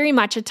is very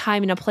much a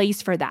time and a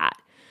place for that.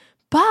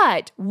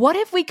 But what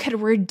if we could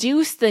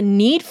reduce the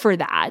need for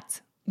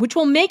that, which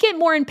will make it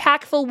more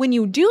impactful when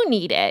you do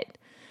need it,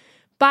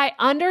 by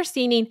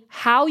understanding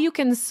how you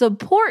can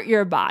support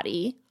your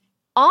body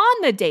on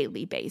the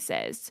daily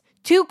basis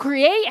to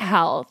create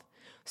health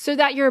so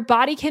that your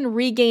body can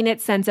regain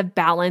its sense of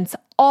balance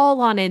all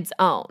on its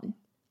own.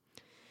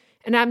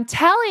 And I'm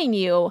telling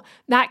you,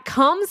 that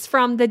comes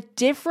from the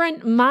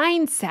different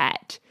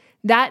mindset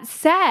that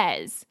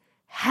says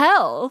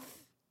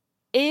health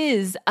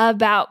is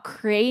about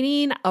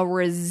creating a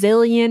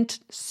resilient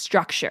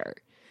structure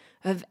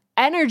of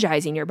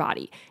energizing your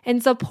body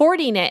and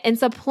supporting it and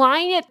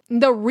supplying it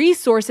the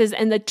resources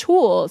and the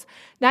tools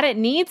that it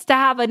needs to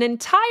have an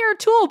entire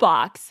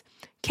toolbox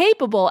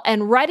capable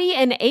and ready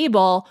and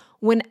able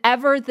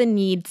whenever the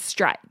need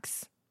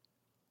strikes.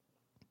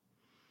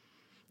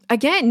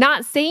 Again,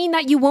 not saying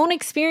that you won't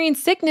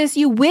experience sickness,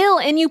 you will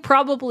and you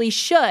probably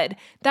should.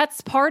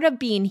 That's part of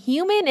being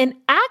human and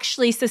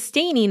actually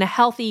sustaining a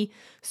healthy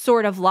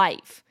sort of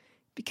life,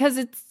 because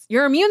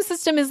your immune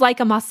system is like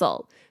a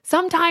muscle.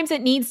 Sometimes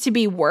it needs to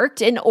be worked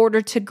in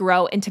order to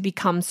grow and to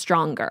become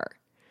stronger.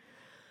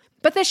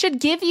 But this should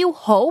give you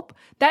hope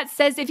that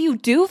says if you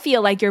do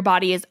feel like your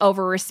body is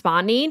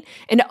over-responding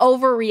and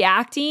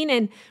overreacting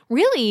and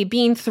really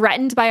being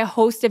threatened by a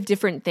host of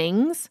different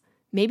things,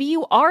 maybe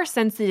you are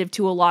sensitive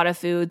to a lot of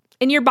food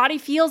and your body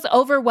feels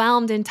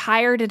overwhelmed and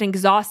tired and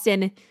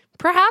exhausted.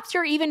 Perhaps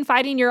you're even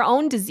fighting your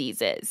own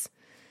diseases.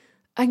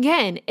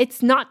 Again,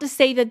 it's not to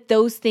say that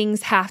those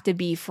things have to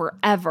be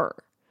forever.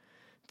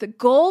 The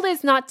goal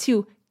is not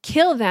to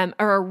kill them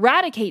or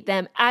eradicate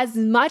them as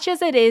much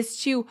as it is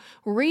to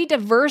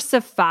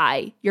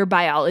rediversify your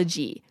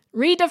biology,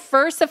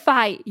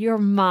 rediversify your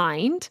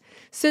mind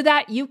so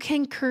that you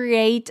can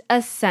create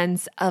a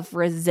sense of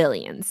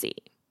resiliency.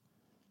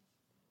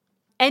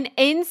 And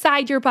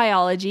inside your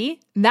biology,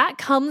 that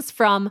comes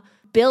from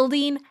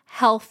building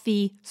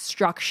healthy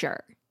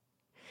structure.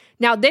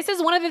 Now, this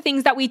is one of the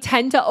things that we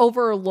tend to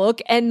overlook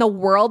in the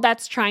world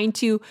that's trying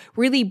to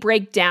really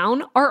break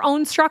down our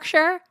own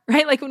structure,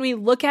 right? Like when we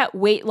look at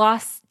weight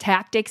loss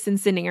tactics and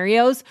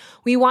scenarios,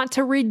 we want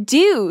to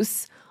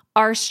reduce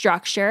our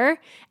structure.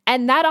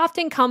 And that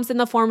often comes in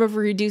the form of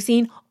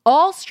reducing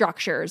all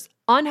structures,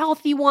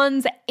 unhealthy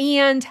ones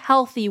and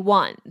healthy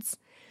ones.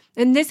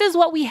 And this is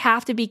what we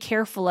have to be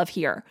careful of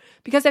here,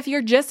 because if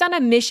you're just on a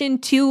mission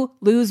to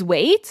lose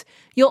weight,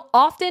 you'll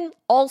often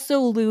also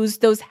lose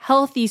those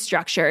healthy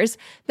structures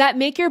that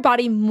make your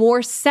body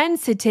more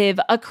sensitive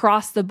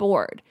across the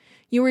board.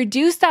 You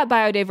reduce that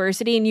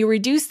biodiversity and you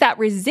reduce that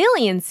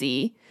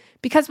resiliency,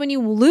 because when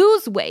you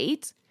lose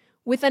weight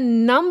with a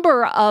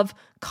number of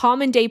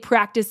common day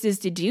practices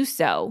to do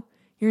so,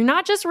 you're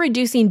not just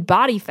reducing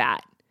body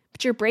fat,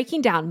 but you're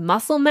breaking down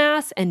muscle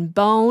mass and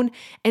bone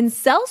and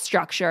cell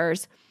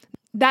structures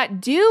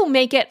that do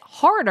make it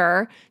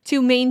harder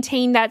to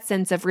maintain that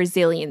sense of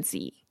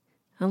resiliency.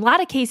 In a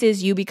lot of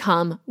cases, you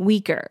become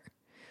weaker.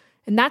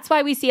 And that's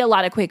why we see a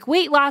lot of quick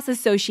weight loss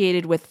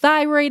associated with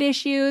thyroid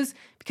issues,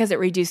 because it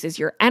reduces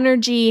your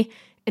energy,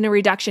 and a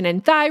reduction in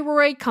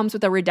thyroid comes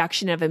with a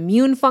reduction of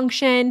immune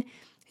function.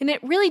 And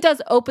it really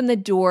does open the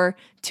door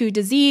to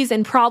disease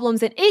and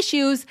problems and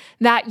issues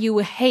that you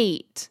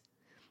hate.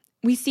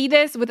 We see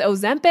this with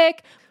Ozempic,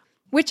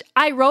 which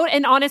I wrote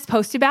an honest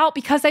post about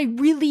because I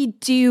really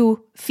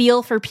do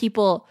feel for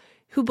people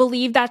who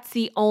believe that's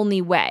the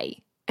only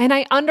way. And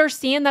I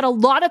understand that a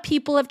lot of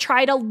people have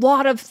tried a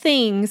lot of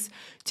things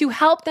to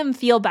help them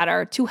feel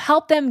better, to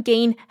help them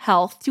gain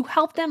health, to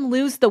help them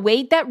lose the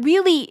weight that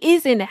really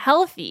isn't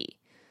healthy.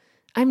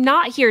 I'm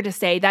not here to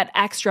say that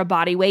extra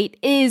body weight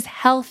is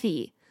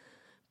healthy,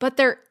 but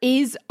there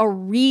is a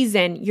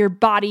reason your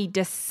body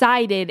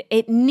decided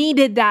it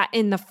needed that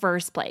in the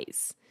first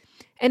place.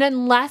 And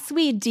unless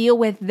we deal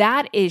with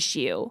that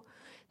issue,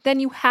 then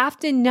you have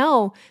to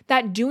know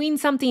that doing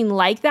something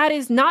like that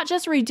is not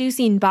just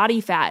reducing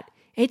body fat,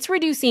 it's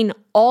reducing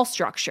all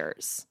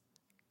structures,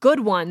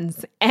 good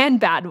ones and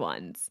bad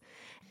ones.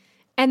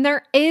 And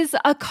there is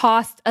a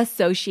cost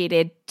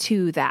associated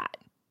to that.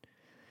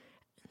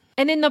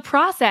 And in the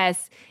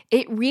process,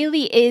 it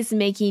really is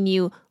making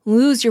you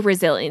lose your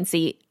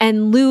resiliency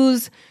and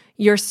lose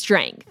your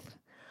strength.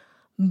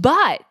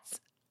 But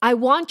I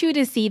want you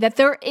to see that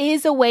there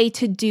is a way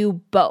to do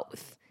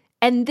both.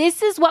 And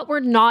this is what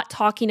we're not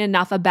talking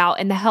enough about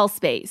in the health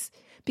space.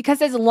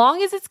 Because as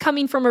long as it's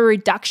coming from a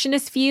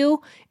reductionist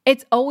view,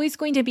 it's always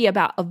going to be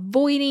about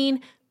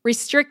avoiding,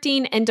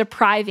 restricting, and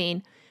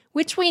depriving,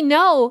 which we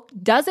know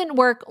doesn't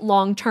work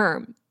long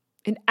term.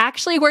 It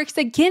actually works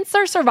against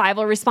our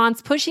survival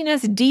response, pushing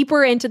us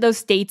deeper into those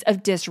states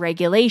of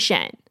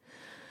dysregulation.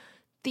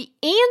 The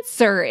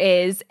answer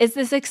is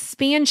this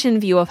expansion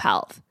view of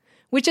health,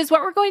 which is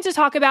what we're going to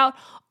talk about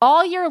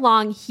all year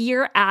long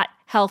here at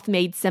Health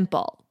Made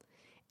Simple.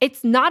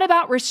 It's not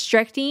about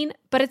restricting,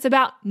 but it's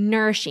about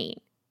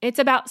nourishing. It's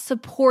about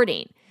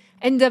supporting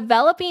and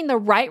developing the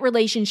right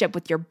relationship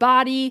with your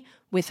body,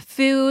 with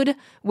food,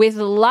 with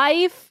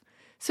life,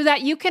 so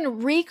that you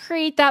can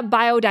recreate that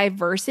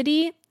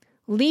biodiversity,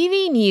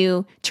 leaving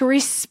you to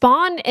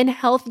respond in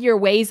healthier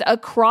ways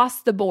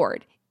across the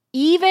board,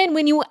 even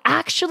when you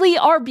actually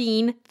are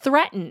being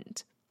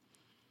threatened.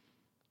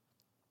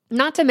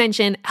 Not to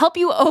mention, help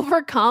you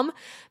overcome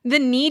the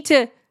need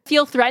to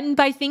feel threatened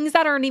by things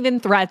that aren't even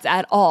threats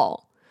at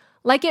all.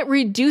 Like it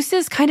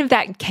reduces kind of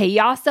that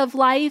chaos of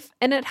life,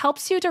 and it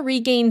helps you to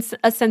regain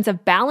a sense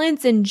of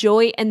balance and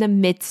joy in the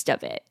midst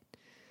of it.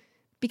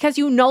 Because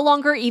you no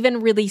longer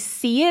even really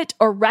see it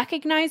or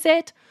recognize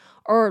it,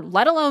 or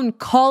let alone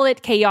call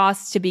it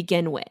chaos to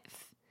begin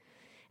with.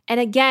 And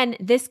again,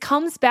 this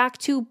comes back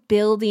to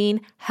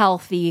building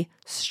healthy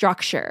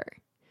structure.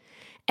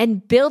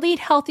 And building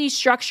healthy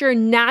structure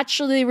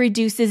naturally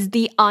reduces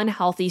the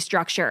unhealthy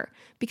structure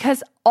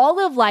because all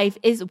of life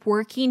is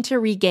working to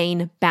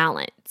regain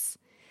balance.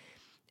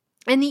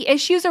 And the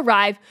issues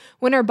arrive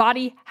when our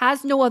body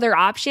has no other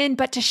option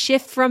but to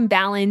shift from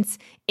balance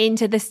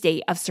into the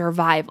state of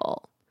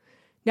survival.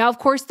 Now, of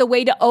course, the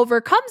way to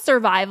overcome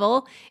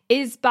survival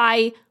is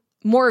by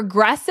more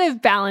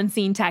aggressive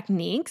balancing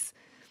techniques.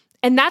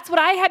 And that's what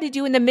I had to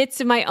do in the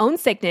midst of my own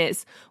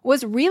sickness,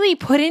 was really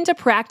put into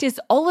practice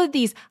all of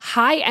these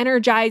high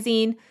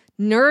energizing,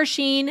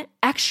 nourishing,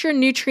 extra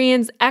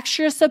nutrients,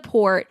 extra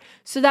support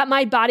so that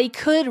my body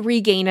could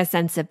regain a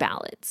sense of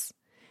balance.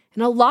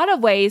 In a lot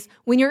of ways,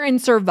 when you're in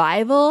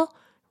survival,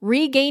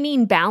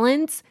 regaining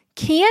balance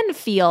can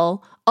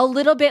feel a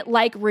little bit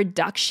like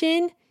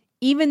reduction,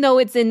 even though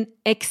it's an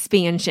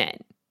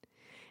expansion.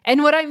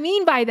 And what I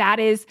mean by that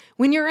is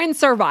when you're in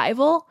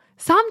survival,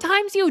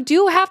 sometimes you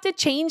do have to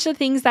change the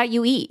things that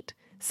you eat.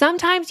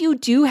 Sometimes you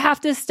do have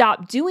to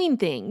stop doing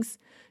things,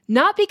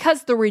 not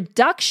because the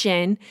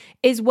reduction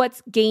is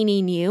what's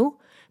gaining you,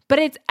 but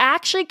it's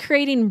actually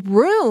creating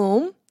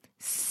room,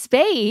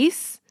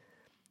 space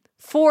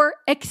for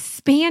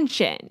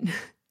expansion.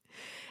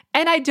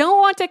 And I don't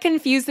want to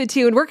confuse the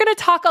two, and we're going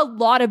to talk a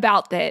lot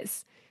about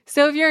this.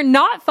 So if you're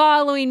not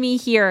following me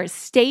here,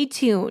 stay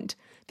tuned,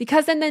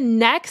 because in the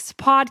next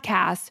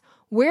podcast,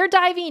 we're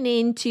diving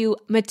into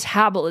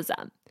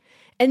metabolism.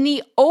 And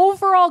the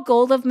overall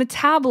goal of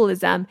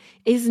metabolism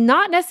is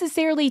not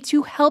necessarily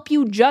to help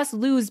you just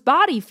lose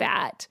body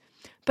fat,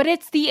 but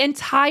it's the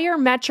entire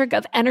metric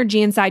of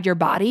energy inside your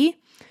body.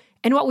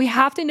 And what we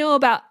have to know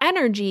about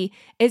energy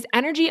is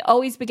energy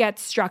always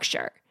begets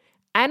structure.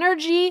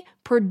 Energy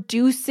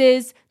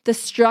produces the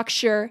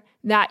structure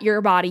that your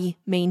body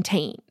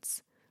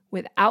maintains.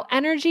 Without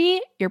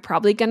energy, you're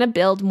probably going to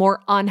build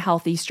more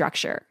unhealthy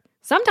structure.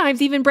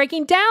 Sometimes even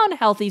breaking down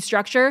healthy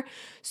structure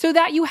so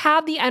that you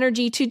have the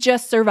energy to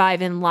just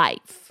survive in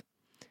life.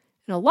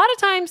 And a lot of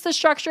times the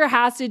structure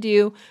has to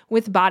do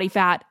with body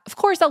fat. Of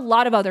course, a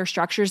lot of other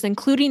structures,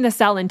 including the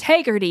cell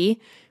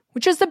integrity,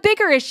 which is the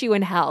bigger issue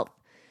in health.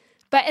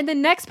 But in the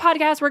next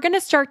podcast, we're going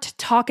to start to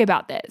talk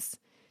about this,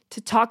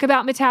 to talk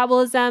about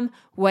metabolism,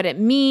 what it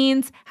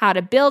means, how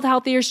to build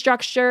healthier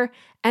structure,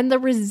 and the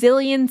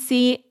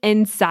resiliency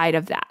inside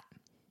of that.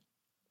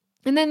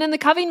 And then in the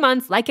coming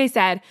months, like I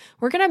said,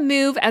 we're going to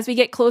move as we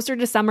get closer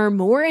to summer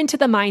more into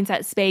the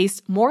mindset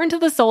space, more into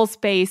the soul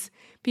space,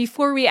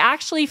 before we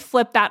actually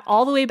flip that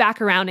all the way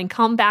back around and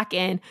come back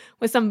in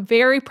with some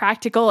very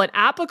practical and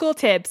applicable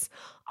tips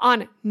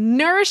on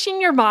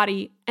nourishing your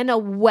body in a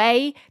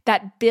way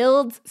that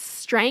builds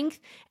strength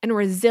and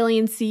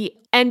resiliency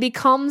and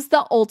becomes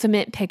the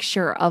ultimate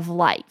picture of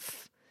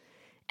life.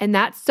 And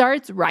that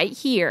starts right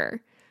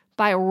here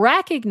by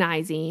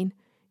recognizing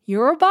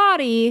your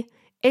body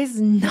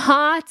is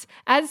not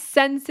as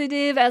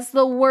sensitive as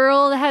the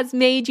world has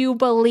made you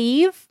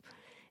believe,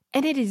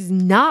 and it is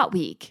not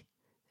weak,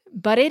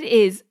 but it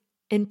is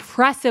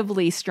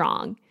impressively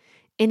strong.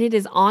 and it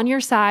is on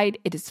your side.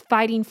 It is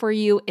fighting for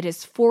you. It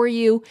is for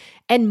you.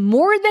 And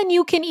more than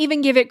you can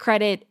even give it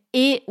credit,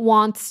 it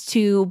wants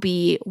to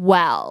be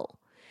well.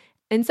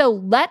 And so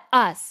let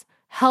us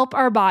help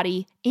our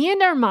body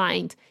and our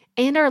mind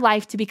and our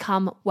life to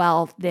become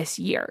well this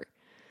year.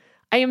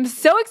 I am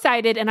so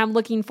excited and I'm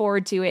looking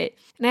forward to it.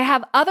 And I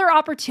have other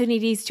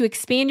opportunities to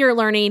expand your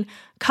learning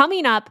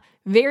coming up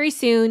very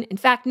soon. In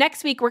fact,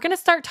 next week, we're going to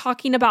start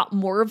talking about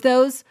more of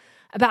those,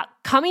 about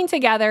coming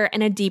together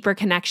and a deeper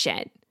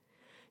connection.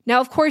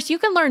 Now, of course, you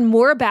can learn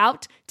more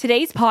about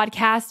today's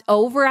podcast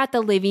over at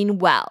The Living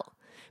Well.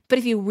 But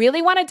if you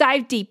really want to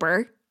dive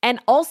deeper and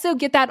also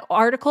get that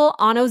article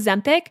on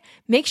Ozempic,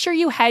 make sure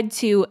you head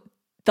to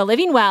The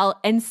Living Well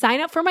and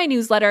sign up for my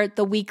newsletter,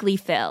 The Weekly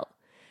Fill.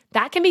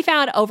 That can be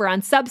found over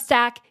on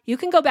Substack. You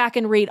can go back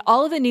and read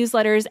all of the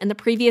newsletters in the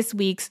previous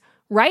weeks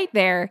right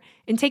there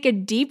and take a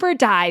deeper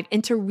dive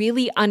into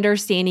really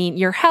understanding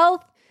your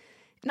health,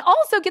 and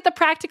also get the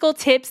practical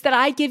tips that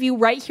I give you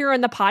right here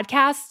on the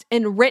podcast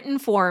in written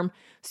form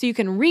so you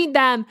can read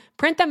them,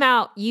 print them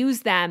out,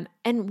 use them,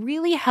 and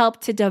really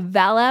help to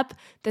develop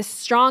the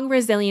strong,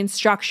 resilient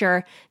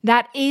structure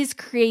that is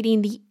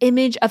creating the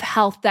image of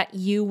health that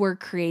you were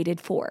created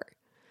for.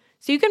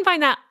 So you can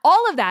find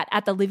all of that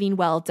at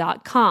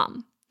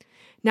thelivingwell.com.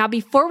 Now,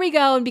 before we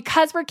go, and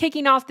because we're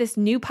kicking off this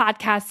new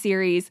podcast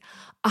series,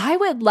 I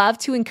would love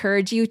to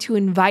encourage you to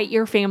invite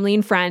your family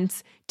and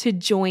friends to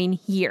join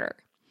here.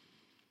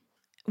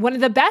 One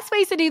of the best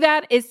ways to do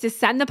that is to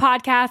send the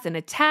podcast in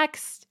a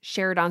text,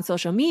 share it on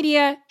social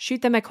media,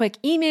 shoot them a quick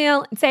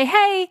email and say,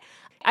 hey,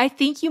 I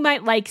think you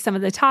might like some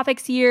of the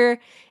topics here.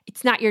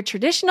 It's not your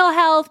traditional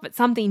health, but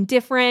something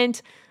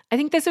different. I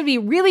think this would be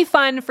really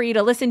fun for you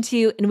to listen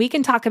to and we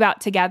can talk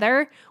about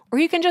together, or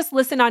you can just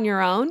listen on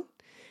your own.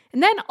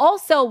 And then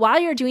also,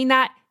 while you're doing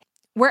that,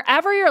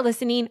 wherever you're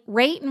listening,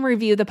 rate and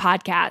review the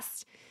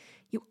podcast.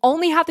 You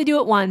only have to do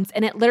it once,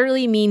 and it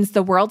literally means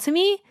the world to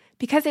me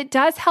because it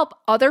does help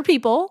other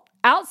people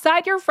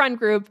outside your friend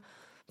group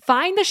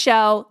find the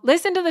show,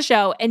 listen to the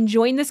show, and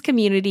join this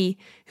community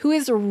who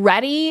is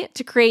ready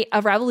to create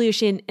a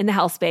revolution in the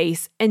health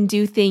space and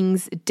do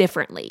things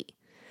differently.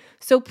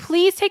 So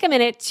please take a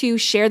minute to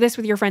share this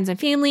with your friends and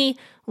family,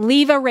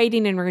 leave a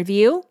rating and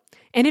review.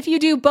 And if you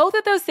do both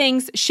of those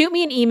things, shoot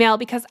me an email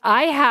because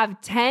I have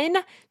 10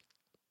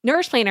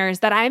 Nourish Planners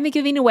that I am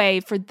giving away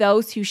for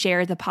those who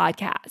share the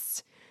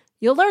podcast.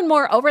 You'll learn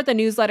more over at the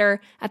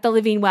newsletter at The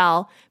Living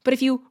Well. But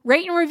if you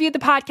rate and review the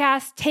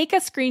podcast, take a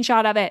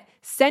screenshot of it,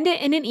 send it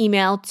in an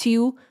email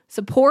to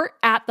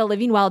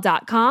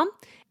support@thelivingwell.com,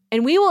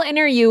 and we will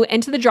enter you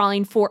into the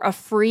drawing for a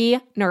free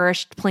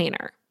Nourished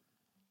Planner.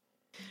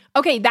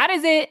 Okay, that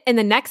is it. In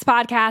the next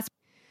podcast,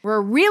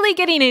 we're really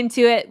getting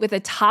into it with a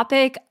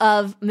topic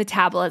of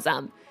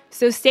metabolism.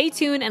 So stay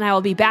tuned, and I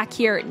will be back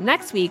here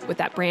next week with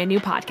that brand new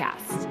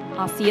podcast.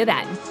 I'll see you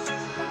then.